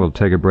second. We'll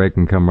take a break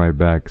and come right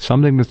back.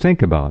 Something to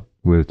think about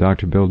with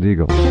Dr. Bill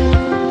Deagle.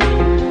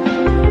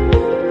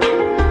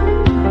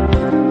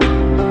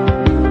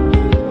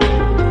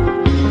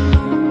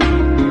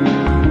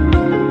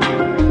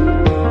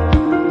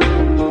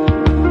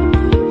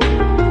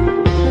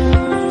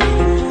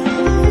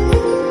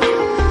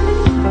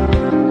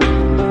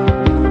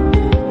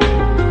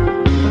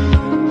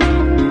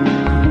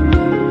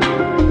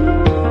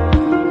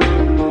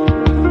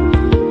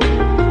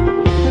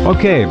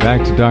 Okay,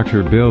 back to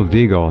Dr. Bill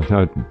Deagle.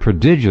 A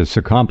prodigious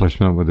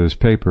accomplishment with this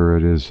paper.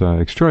 It is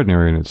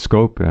extraordinary in its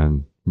scope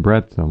and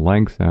breadth and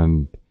length,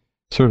 and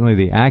certainly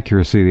the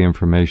accuracy of the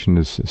information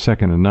is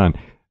second to none.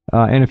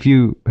 And if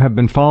you have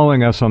been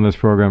following us on this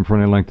program for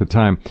any length of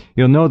time,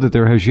 you'll know that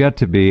there has yet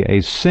to be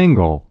a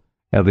single,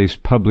 at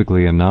least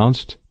publicly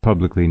announced,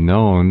 publicly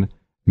known,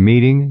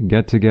 meeting,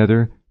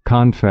 get-together,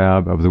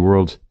 confab of the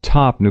world's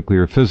top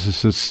nuclear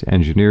physicists,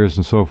 engineers,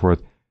 and so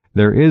forth.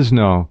 There is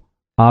no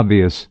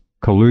obvious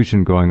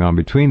collusion going on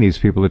between these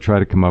people to try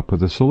to come up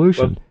with a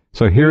solution. Well,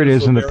 so here it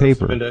is in the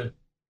paper.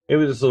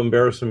 Maybe this will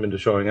embarrass them into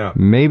showing up.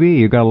 Maybe.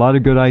 You got a lot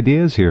of good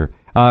ideas here.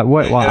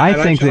 I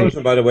think challenge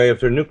them, by the way, if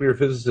they're nuclear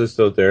physicists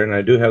out there, and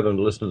I do have them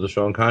to listen to the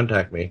show and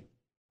contact me,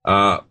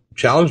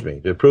 challenge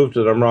me to prove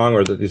that I'm wrong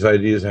or that these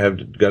ideas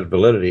have got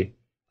validity.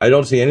 I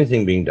don't see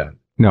anything being done.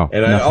 No.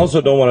 And nothing. I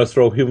also don't want to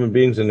throw human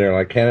beings in there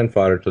like cannon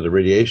fodder to the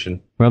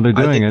radiation. Well, they're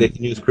doing it.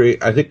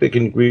 I think they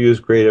can reuse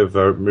creative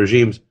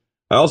regimes.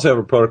 I also have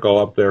a protocol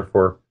up there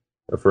for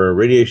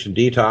radiation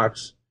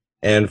detox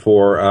and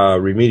for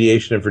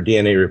remediation and for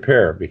DNA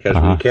repair, because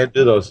we can't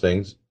do those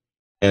things.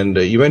 And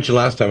you mentioned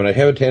last time, and I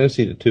have a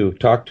tendency to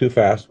talk too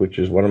fast, which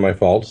is one of my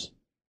faults,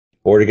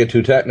 or to get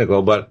too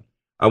technical, but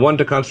I wanted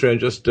to concentrate on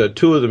just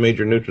two of the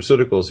major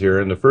nutraceuticals here,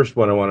 and the first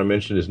one I want to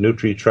mention is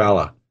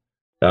Nutri-Trala,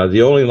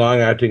 the only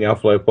long-acting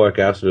alpha-lipoic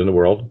acid in the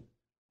world.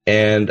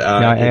 And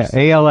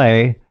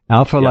ALA,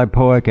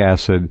 alpha-lipoic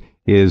acid,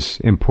 is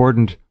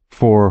important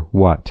for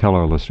what? Tell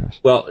our listeners.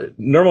 Well,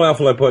 normal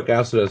alpha-lipoic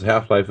acid has a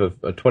half-life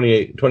of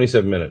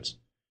 27 minutes,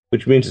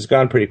 which means it's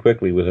gone pretty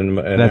quickly within an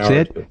hour. That's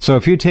it? So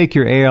if you take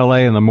your ALA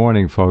in the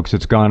morning, folks,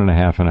 it's gone in a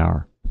half an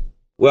hour.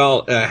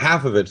 Well,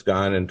 half of it's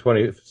gone in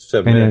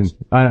 27 minutes.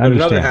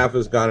 Another half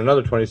is gone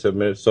another 27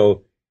 minutes.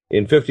 So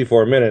in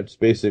 54 minutes,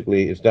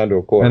 basically, it's down to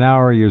a quarter. An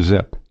hour, you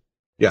zip.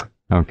 Yeah.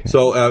 Okay.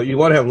 So you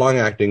want to have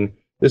long-acting.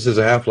 This is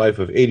a half-life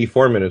of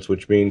 84 minutes,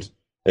 which means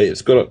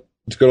it's going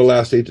to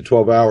last 8 to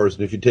 12 hours.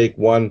 And if you take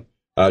one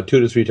 2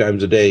 to 3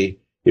 times a day,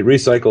 it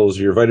recycles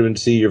your vitamin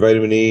C, your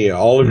vitamin E,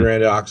 all of your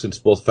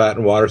antioxidants, both fat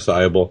and water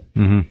soluble.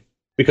 Mm-hmm.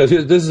 Because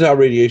this is how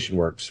radiation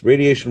works.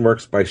 Radiation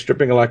works by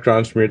stripping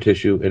electrons from your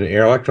tissue, and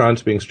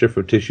electrons being stripped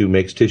from tissue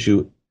makes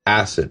tissue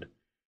acid.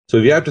 So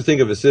if you have to think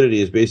of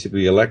acidity as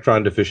basically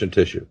electron-deficient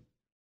tissue.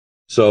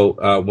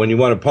 So when you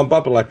want to pump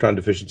up electron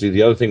deficiency,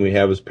 the other thing we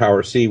have is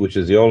Power C, which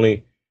is the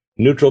only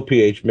neutral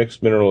pH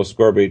mixed mineral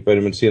ascorbate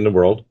vitamin C in the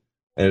world.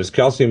 And it's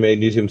calcium,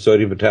 magnesium,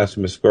 sodium,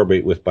 potassium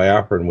ascorbate with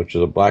bioperin, which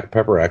is a black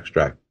pepper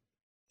extract.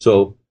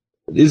 So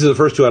these are the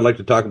first two I'd like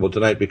to talk about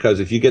tonight,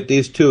 because if you get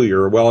these two,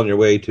 you're well on your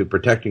way to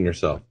protecting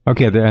yourself.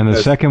 Okay, and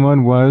the second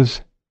one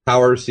was?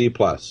 Power C+.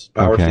 Power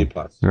C+.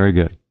 Very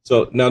good.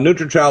 So now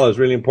Nutri-Trala is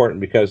really important,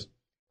 because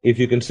if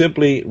you can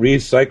simply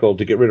recycle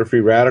to get rid of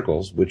free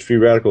radicals, which free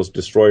radicals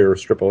destroy or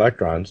strip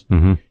electrons,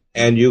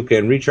 and you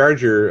can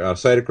recharge your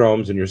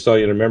cytochromes and your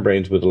cellular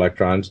membranes with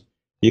electrons,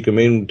 you can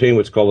maintain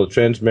what's called a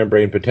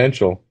transmembrane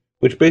potential,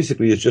 which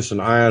basically is just an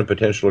ion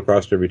potential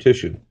across every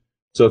tissue.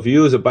 So if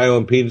you use a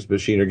bioimpedance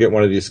machine or get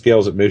one of these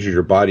scales that measures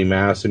your body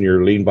mass and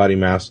your lean body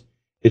mass,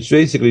 it's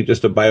basically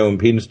just a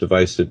bioimpedance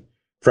device that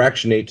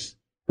fractionates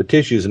the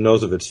tissues and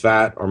knows if it's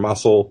fat or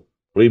muscle,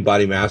 lean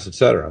body mass,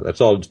 etc.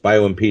 That's all. It's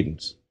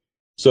bioimpedance.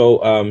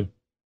 So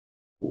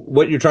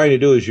what you're trying to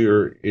do is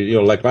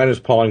like Linus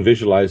Pauling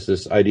visualized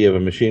this idea of a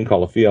machine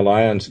called a field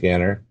ion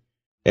scanner.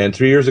 And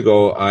 3 years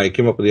ago, I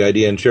came up with the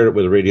idea and shared it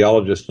with a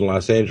radiologist in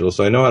Los Angeles.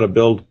 So I know how to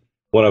build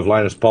one of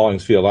Linus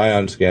Pauling's field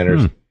ion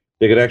scanners.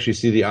 They could actually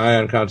see the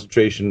ion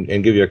concentration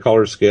and give you a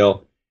color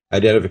scale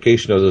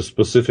identification of the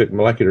specific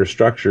molecular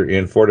structure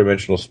in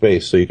 4-dimensional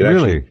space. So you can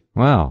really?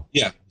 Wow.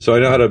 Yeah. So I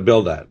know how to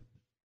build that.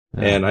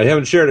 Yeah. And I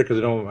haven't shared it because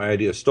I don't want my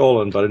idea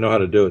stolen, but I know how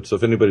to do it. So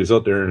if anybody's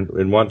out there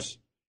and wants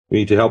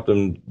me to help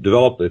them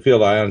develop the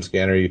field ion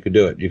scanner, you could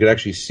do it. You could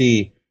actually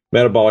see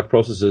metabolic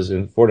processes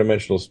in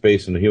 4-dimensional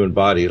space in the human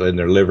body, in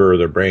their liver or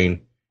their brain,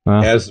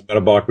 as the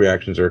metabolic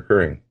reactions are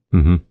occurring.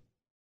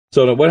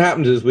 So what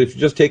happens is, if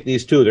you just take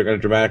these two, they're going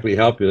to dramatically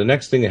help you. The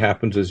next thing that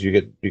happens is you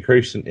get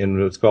decrease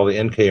in what's called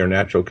the NK, or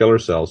natural killer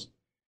cells.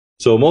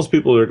 So most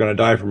people that are going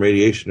to die from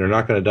radiation, they're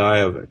not going to die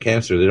of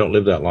cancer. They don't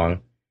live that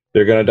long.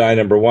 They're going to die,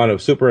 number one,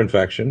 of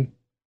superinfection.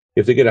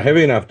 If they get a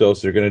heavy enough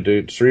dose, they're going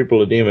to do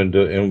cerebral edema,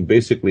 and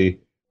basically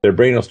their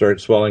brain will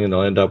start swelling, and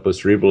they'll end up with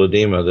cerebral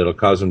edema that'll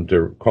cause them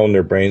to cone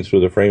their brains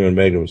through the foramen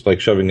magnum. It's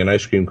like shoving an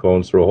ice cream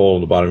cone through a hole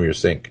in the bottom of your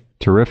sink.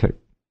 Terrific.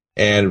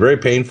 And very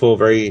painful,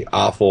 very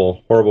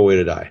awful, horrible way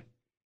to die.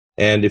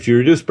 And if you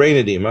reduce brain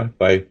edema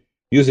by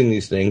using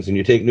these things, and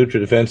you take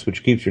NutriDefense,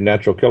 which keeps your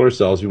natural killer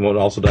cells, you won't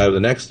also die of the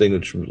next thing,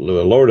 which a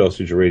lower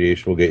dosage of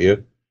radiation will get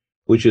you,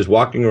 which is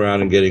walking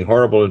around and getting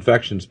horrible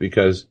infections,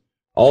 because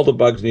all the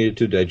bugs needed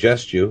to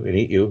digest you and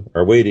eat you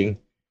are waiting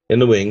in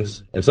the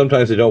wings. And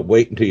sometimes they don't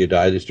wait until you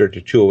die. They start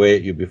to chew away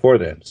at you before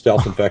then.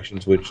 Stealth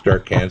infections, which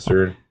start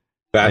cancer,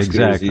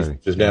 vascular disease,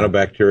 just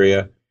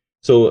nanobacteria.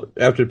 So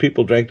after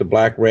people drank the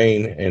black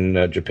rain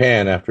in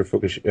Japan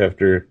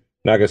after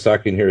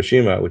Nagasaki and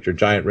Hiroshima, which are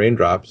giant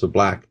raindrops of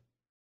black,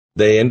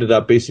 they ended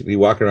up basically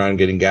walking around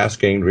getting gas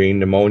gangrene,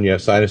 pneumonia,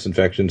 sinus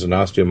infections, and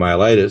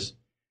osteomyelitis,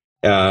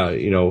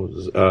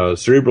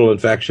 cerebral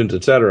infections,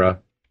 etc.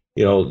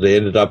 They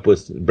ended up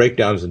with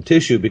breakdowns in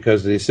tissue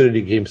because the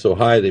acidity became so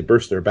high, they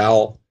burst their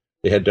bowel.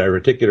 They had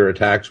diverticular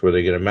attacks where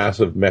they get a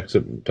massive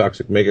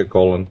toxic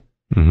megacolon.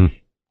 Mm-hmm.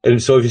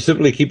 And so if you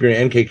simply keep your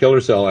NK killer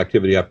cell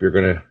activity up, you're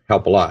going to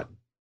help a lot.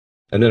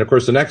 And then, of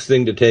course, the next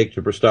thing to take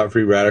to stop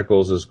free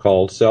radicals is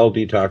called cell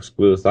detox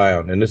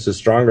glutathione. And this is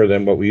stronger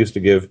than what we used to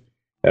give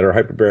at our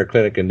hyperbaric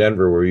clinic in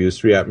Denver, where we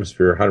used 3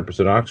 atmosphere,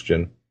 100%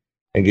 oxygen,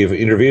 and give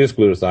intravenous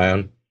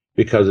glutathione,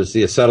 because it's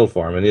the acetyl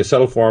form. And the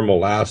acetyl form will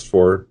last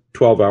for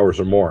 12 hours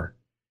or more.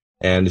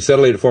 And the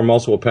acetylated form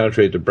also will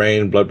penetrate the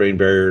brain, blood-brain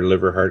barrier,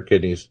 liver, heart,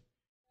 kidneys.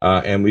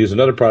 And we use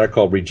another product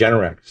called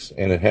Regenerex,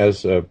 and it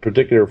has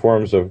particular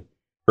forms of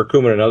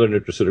curcumin and other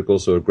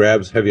nutraceuticals, so it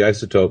grabs heavy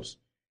isotopes,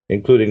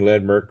 including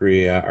lead,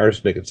 mercury,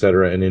 arsenic,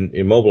 etc., and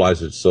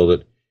immobilizes it, so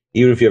that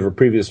even if you have a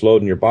previous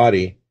load in your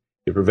body,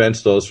 it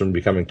prevents those from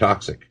becoming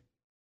toxic.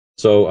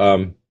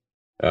 So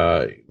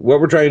what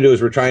we're trying to do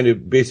is we're trying to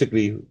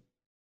basically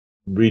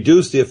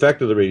reduce the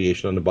effect of the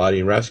radiation on the body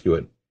and rescue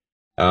it.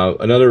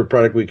 Another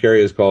product we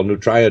carry is called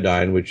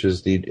Nutriodine, which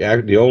is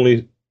the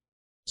only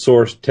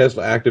source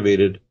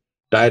Tesla-activated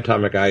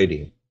diatomic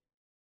iodine.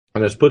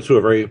 And it's put through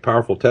a very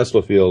powerful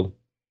Tesla field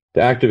to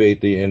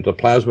activate the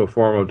plasma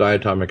form of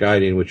diatomic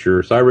iodine, which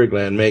your thyroid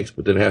gland makes,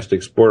 but then has to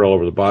export all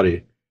over the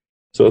body.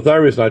 So the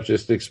thyroid is not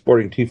just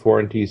exporting T4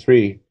 and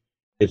T3,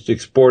 it's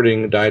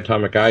exporting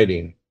diatomic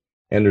iodine.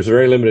 And there's a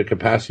very limited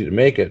capacity to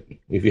make it.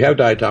 If you have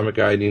diatomic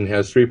iodine, it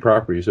has 3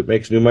 properties. It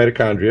makes new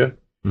mitochondria.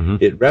 Mm-hmm.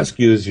 It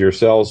rescues your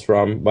cells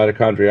from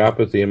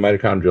mitochondriopathy and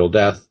mitochondrial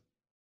death,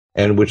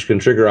 and which can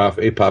trigger off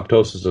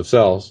apoptosis of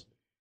cells.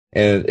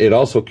 And it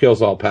also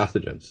kills all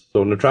pathogens.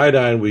 So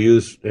Nutriodine we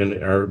use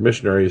in our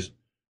missionaries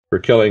for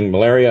killing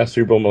malaria,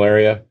 cerebral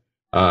malaria,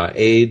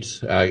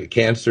 AIDS,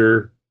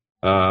 cancer,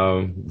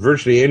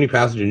 virtually any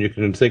pathogen you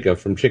can think of,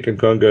 from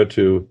chikungunya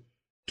to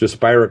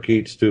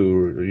spirochetes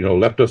to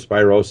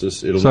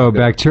leptospirosis. So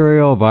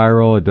bacterial,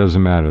 viral, it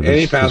doesn't matter.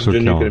 Any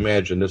pathogen you can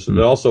imagine. It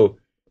also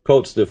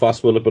coats the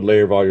phospholipid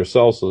layer of all your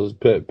cells, so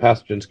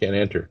pathogens can't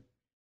enter.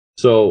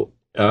 So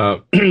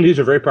these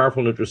are very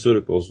powerful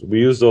nutraceuticals. We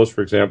use those,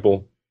 for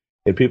example,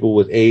 in people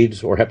with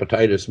AIDS or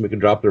hepatitis, and we can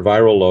drop their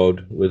viral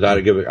load without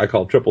I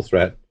call it triple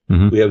threat.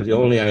 Mm-hmm. We have the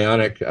only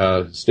ionic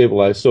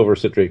stabilized silver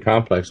citrate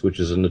complex, which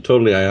is in the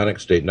totally ionic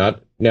state,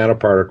 not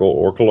nanoparticle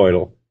or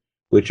colloidal,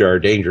 which are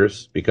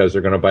dangerous because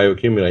they're going to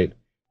bioaccumulate.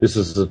 This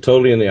is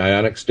totally in the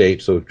ionic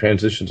state, so it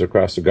transitions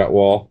across the gut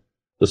wall,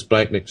 the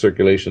splanchnic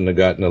circulation in the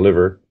gut and the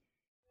liver.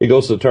 It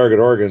goes to the target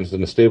organs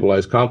in a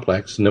stabilized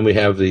complex, and then we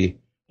have the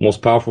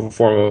most powerful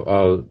form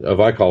of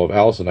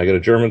allicin. I got a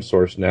German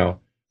source now,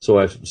 so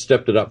I've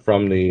stepped it up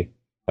from the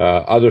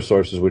other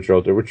sources which are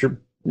out there, which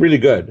are really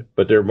good,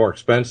 but they're more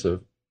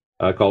expensive,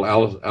 called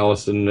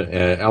allicin,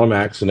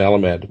 Alamax and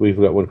Alamed. We've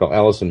got one called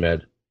Allicin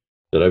Med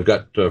that I've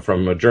got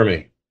from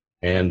Germany,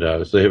 and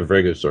so they have a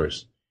very good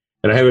source.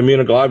 And I have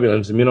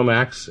immunoglobulins,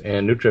 Immunomax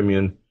and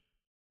Nutriimmune,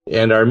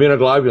 and our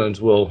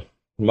immunoglobulins will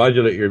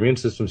modulate your immune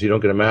system so you don't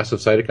get a massive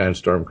cytokine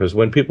storm, because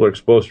when people are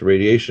exposed to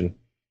radiation,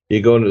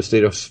 you go into a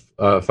state of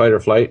fight or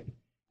flight,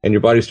 and your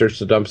body starts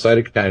to dump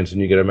cytokines,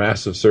 and you get a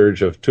massive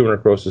surge of tumor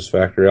necrosis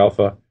factor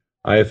alpha,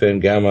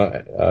 IFN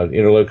gamma,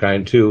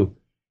 interleukin 2,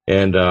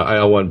 and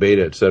IL-1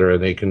 beta, et cetera,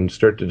 and they can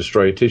start to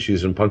destroy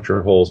tissues and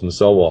puncture holes in the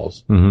cell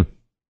walls. Mm-hmm.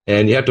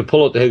 And you have to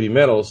pull out the heavy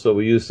metals, so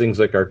we use things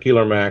like our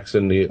Keeler Max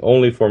and the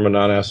only form of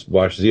non-acid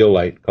wash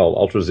zeolite called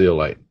ultra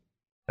zeolite.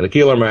 And the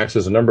Keeler Max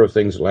has a number of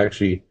things that will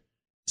actually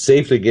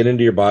safely get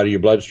into your body, your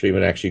bloodstream,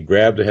 and actually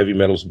grab the heavy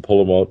metals and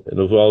pull them out, and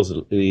as well as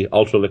the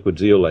ultra liquid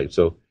zeolite.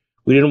 So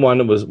we didn't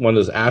want one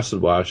that's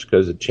acid wash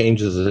because it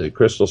changes the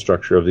crystal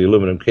structure of the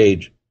aluminum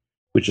cage,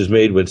 which is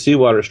made when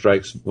seawater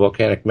strikes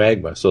volcanic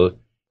magma. So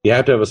you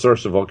have to have a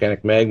source of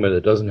volcanic magma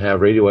that doesn't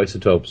have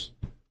radioisotopes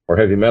or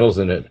heavy metals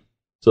in it,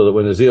 so that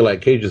when the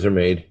zeolite cages are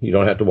made, you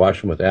don't have to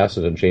wash them with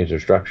acid and change their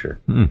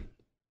structure. Mm.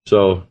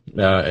 So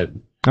it's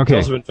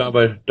also been found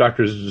by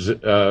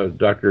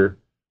Dr.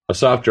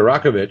 Asaf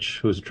Jarakovich,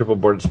 who's a triple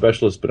board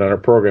specialist, been on our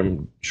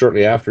program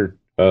shortly after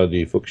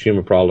the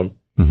Fukushima problem.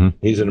 Mm-hmm.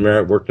 He's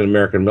worked in the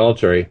American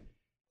military.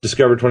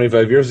 Discovered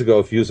 25 years ago,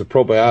 if you use a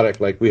probiotic,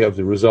 like we have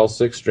the Rense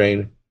 6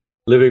 strain,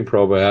 living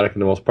probiotic,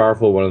 and the most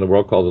powerful one in the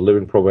world called the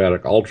living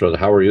probiotic ultra, the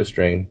How Are You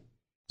strain,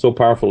 so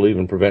powerful it'll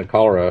even prevent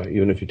cholera,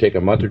 even if you take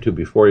a month or two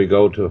before you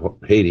go to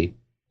Haiti.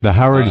 The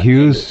Howard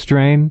Hughes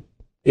strain?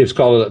 It's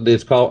called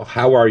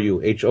How Are You,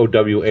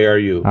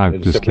 HOWARU.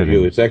 I'm just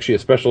kidding. It's actually a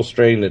special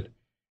strain that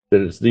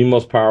is the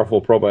most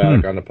powerful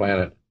probiotic on the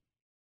planet.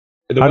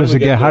 How does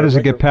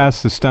it get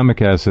past the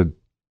stomach acid?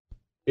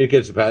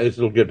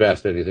 It'll get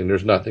past anything.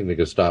 There's nothing that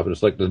can stop it.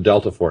 It's like the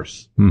Delta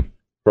Force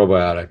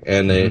probiotic.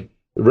 And the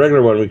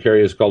regular one we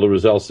carry is called the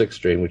Rense 6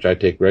 strain, which I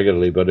take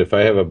regularly. But if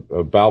I have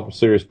a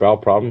serious bowel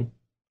problem,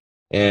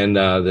 and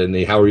then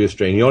the How Are You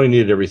strain, you only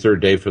need it every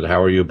third day for the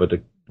How Are You, but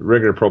the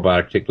regular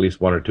probiotic take at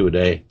least 1 or 2 a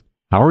day.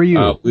 How are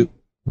you?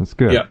 That's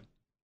good.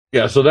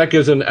 Yeah. So that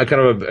gives a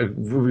kind of a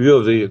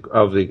review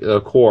of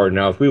the core.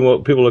 Now, if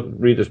people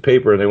read this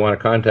paper and they want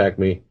to contact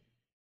me,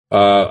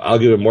 I'll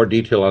give them more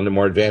detail on the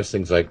more advanced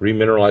things like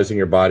remineralizing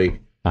your body.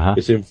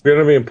 It's going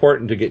to be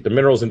important to get the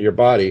minerals into your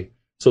body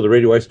so the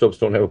radioisotopes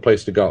don't have a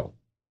place to go.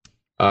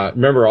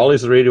 Remember, all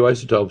these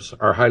radioisotopes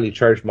are highly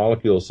charged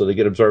molecules, so they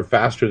get absorbed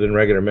faster than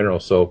regular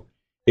minerals. So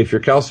if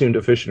you're calcium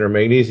deficient or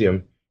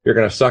magnesium, you're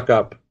going to suck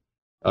up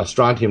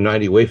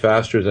strontium-90 way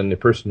faster than the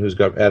person who's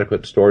got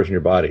adequate stores in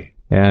your body.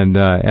 And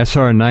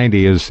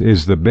SR90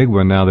 is the big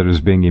one now that is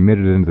being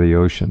emitted into the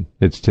ocean.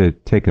 It's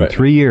taken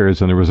 3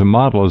 years, and there was a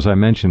model, as I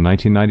mentioned,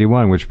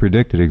 1991, which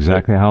predicted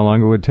exactly how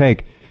long it would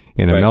take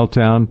in a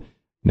meltdown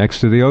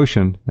next to the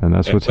oceon, and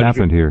that's what's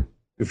happened here.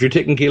 If you're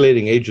taking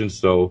chelating agents,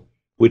 though,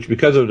 which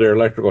because of their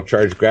electrical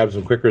charge grabs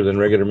them quicker than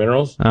regular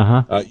minerals, we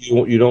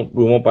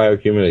won't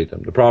bioaccumulate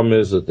them. The problem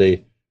is that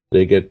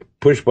they get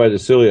pushed by the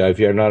cilia if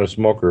you're not a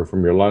smoker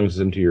from your lungs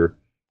into your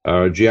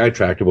GI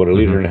tract, about 1.5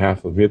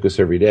 liters of mucus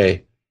every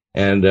day.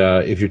 And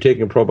if you're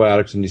taking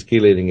probiotics and these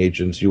chelating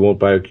agents, you won't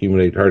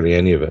bioaccumulate hardly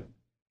any of it.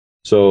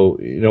 So,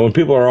 when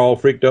people are all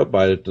freaked out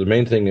by it, the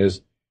main thing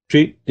is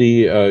treat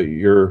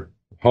your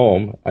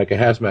home like a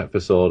hazmat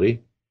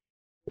facility.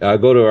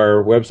 Go to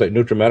our website,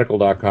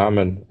 nutrimedical.com,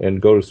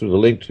 and go through the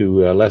link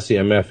to Less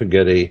EMF and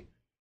get a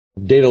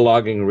data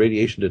logging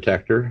radiation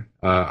detector.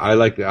 I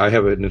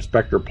have an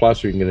Inspector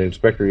Plus, or you can get an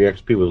Inspector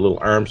EXP with a little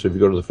arm, so if you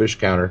go to the fish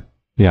counter.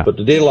 Yeah. But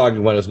the data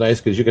logging one is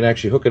nice because you can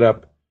actually hook it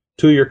up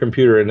to your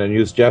computer and then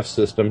use Jeff's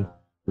system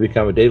to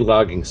become a data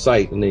logging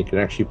site, and then you can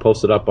actually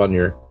post it up on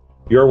your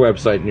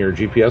website and your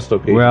GPS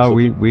location. Well,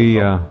 we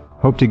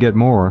hope to get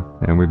more,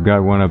 and we've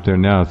got one up there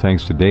now,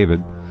 thanks to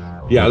David.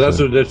 Yeah, that's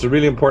a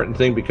really important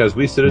thing because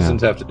we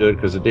citizens have to do it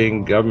because the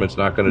dang government's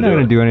not going to do it. Not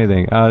going to do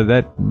anything.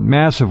 That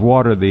mass of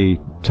water, the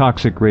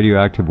toxic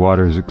radioactive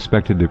water, is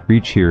expected to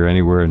reach here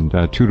anywhere in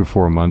 2 to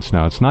 4 months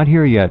now. It's not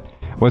here yet.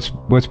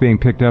 What's being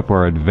picked up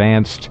are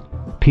advanced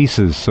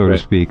pieces, so to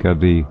speak, of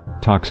the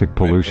toxic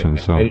pollution.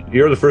 So and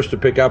you're the first to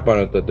pick up on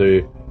it that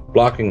the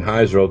blocking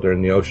highs are out there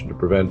in the ocean to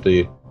prevent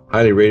the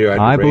highly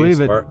radioactive rain. I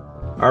believe it.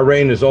 Our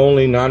rain is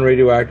only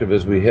non-radioactive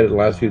as we hit it the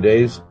last few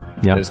days.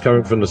 Yeah. And it's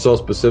coming from the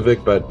South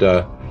Pacific, but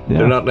they're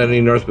not letting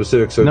any North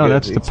Pacific. So no,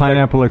 that's the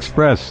Pineapple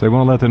Express. They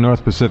won't let the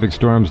North Pacific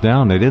storms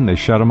down. They didn't. They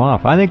shut them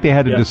off. I think they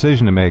had a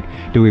decision to make.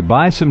 Do we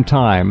buy some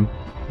time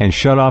and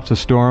shut off the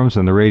storms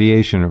and the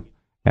radiation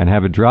and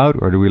have a drought,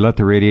 or do we let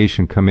the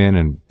radiation come in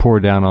and pour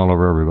down all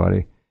over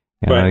everybody?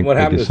 And what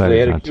happens is they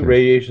had acute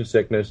radiation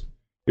sickness.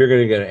 You're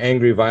going to get an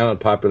angry, violent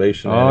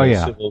population and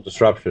civil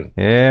disruption.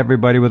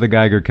 Everybody with a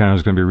Geiger counter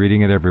is going to be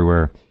reading it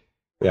everywhere.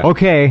 Yeah.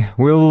 Okay,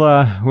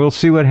 we'll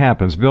see what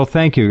happens. Bill,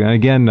 thank you. And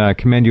again,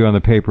 commend you on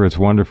the paper. It's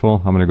wonderful.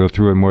 I'm going to go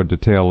through it in more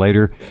detail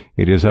later.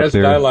 It is up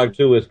there. Dialogue,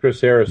 too, with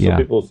Chris Harris, so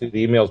people see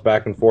the emails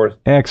back and forth.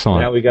 Excellent.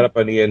 Now we got up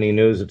on ENE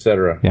News,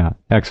 etc. Yeah,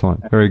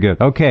 excellent. Very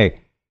good. Okay,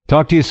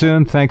 talk to you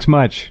soon. Thanks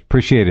much.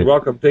 Appreciate it. You're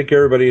welcome. Take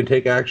care, everybody, and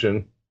take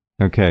action.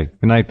 Okay.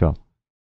 Good night, Bill.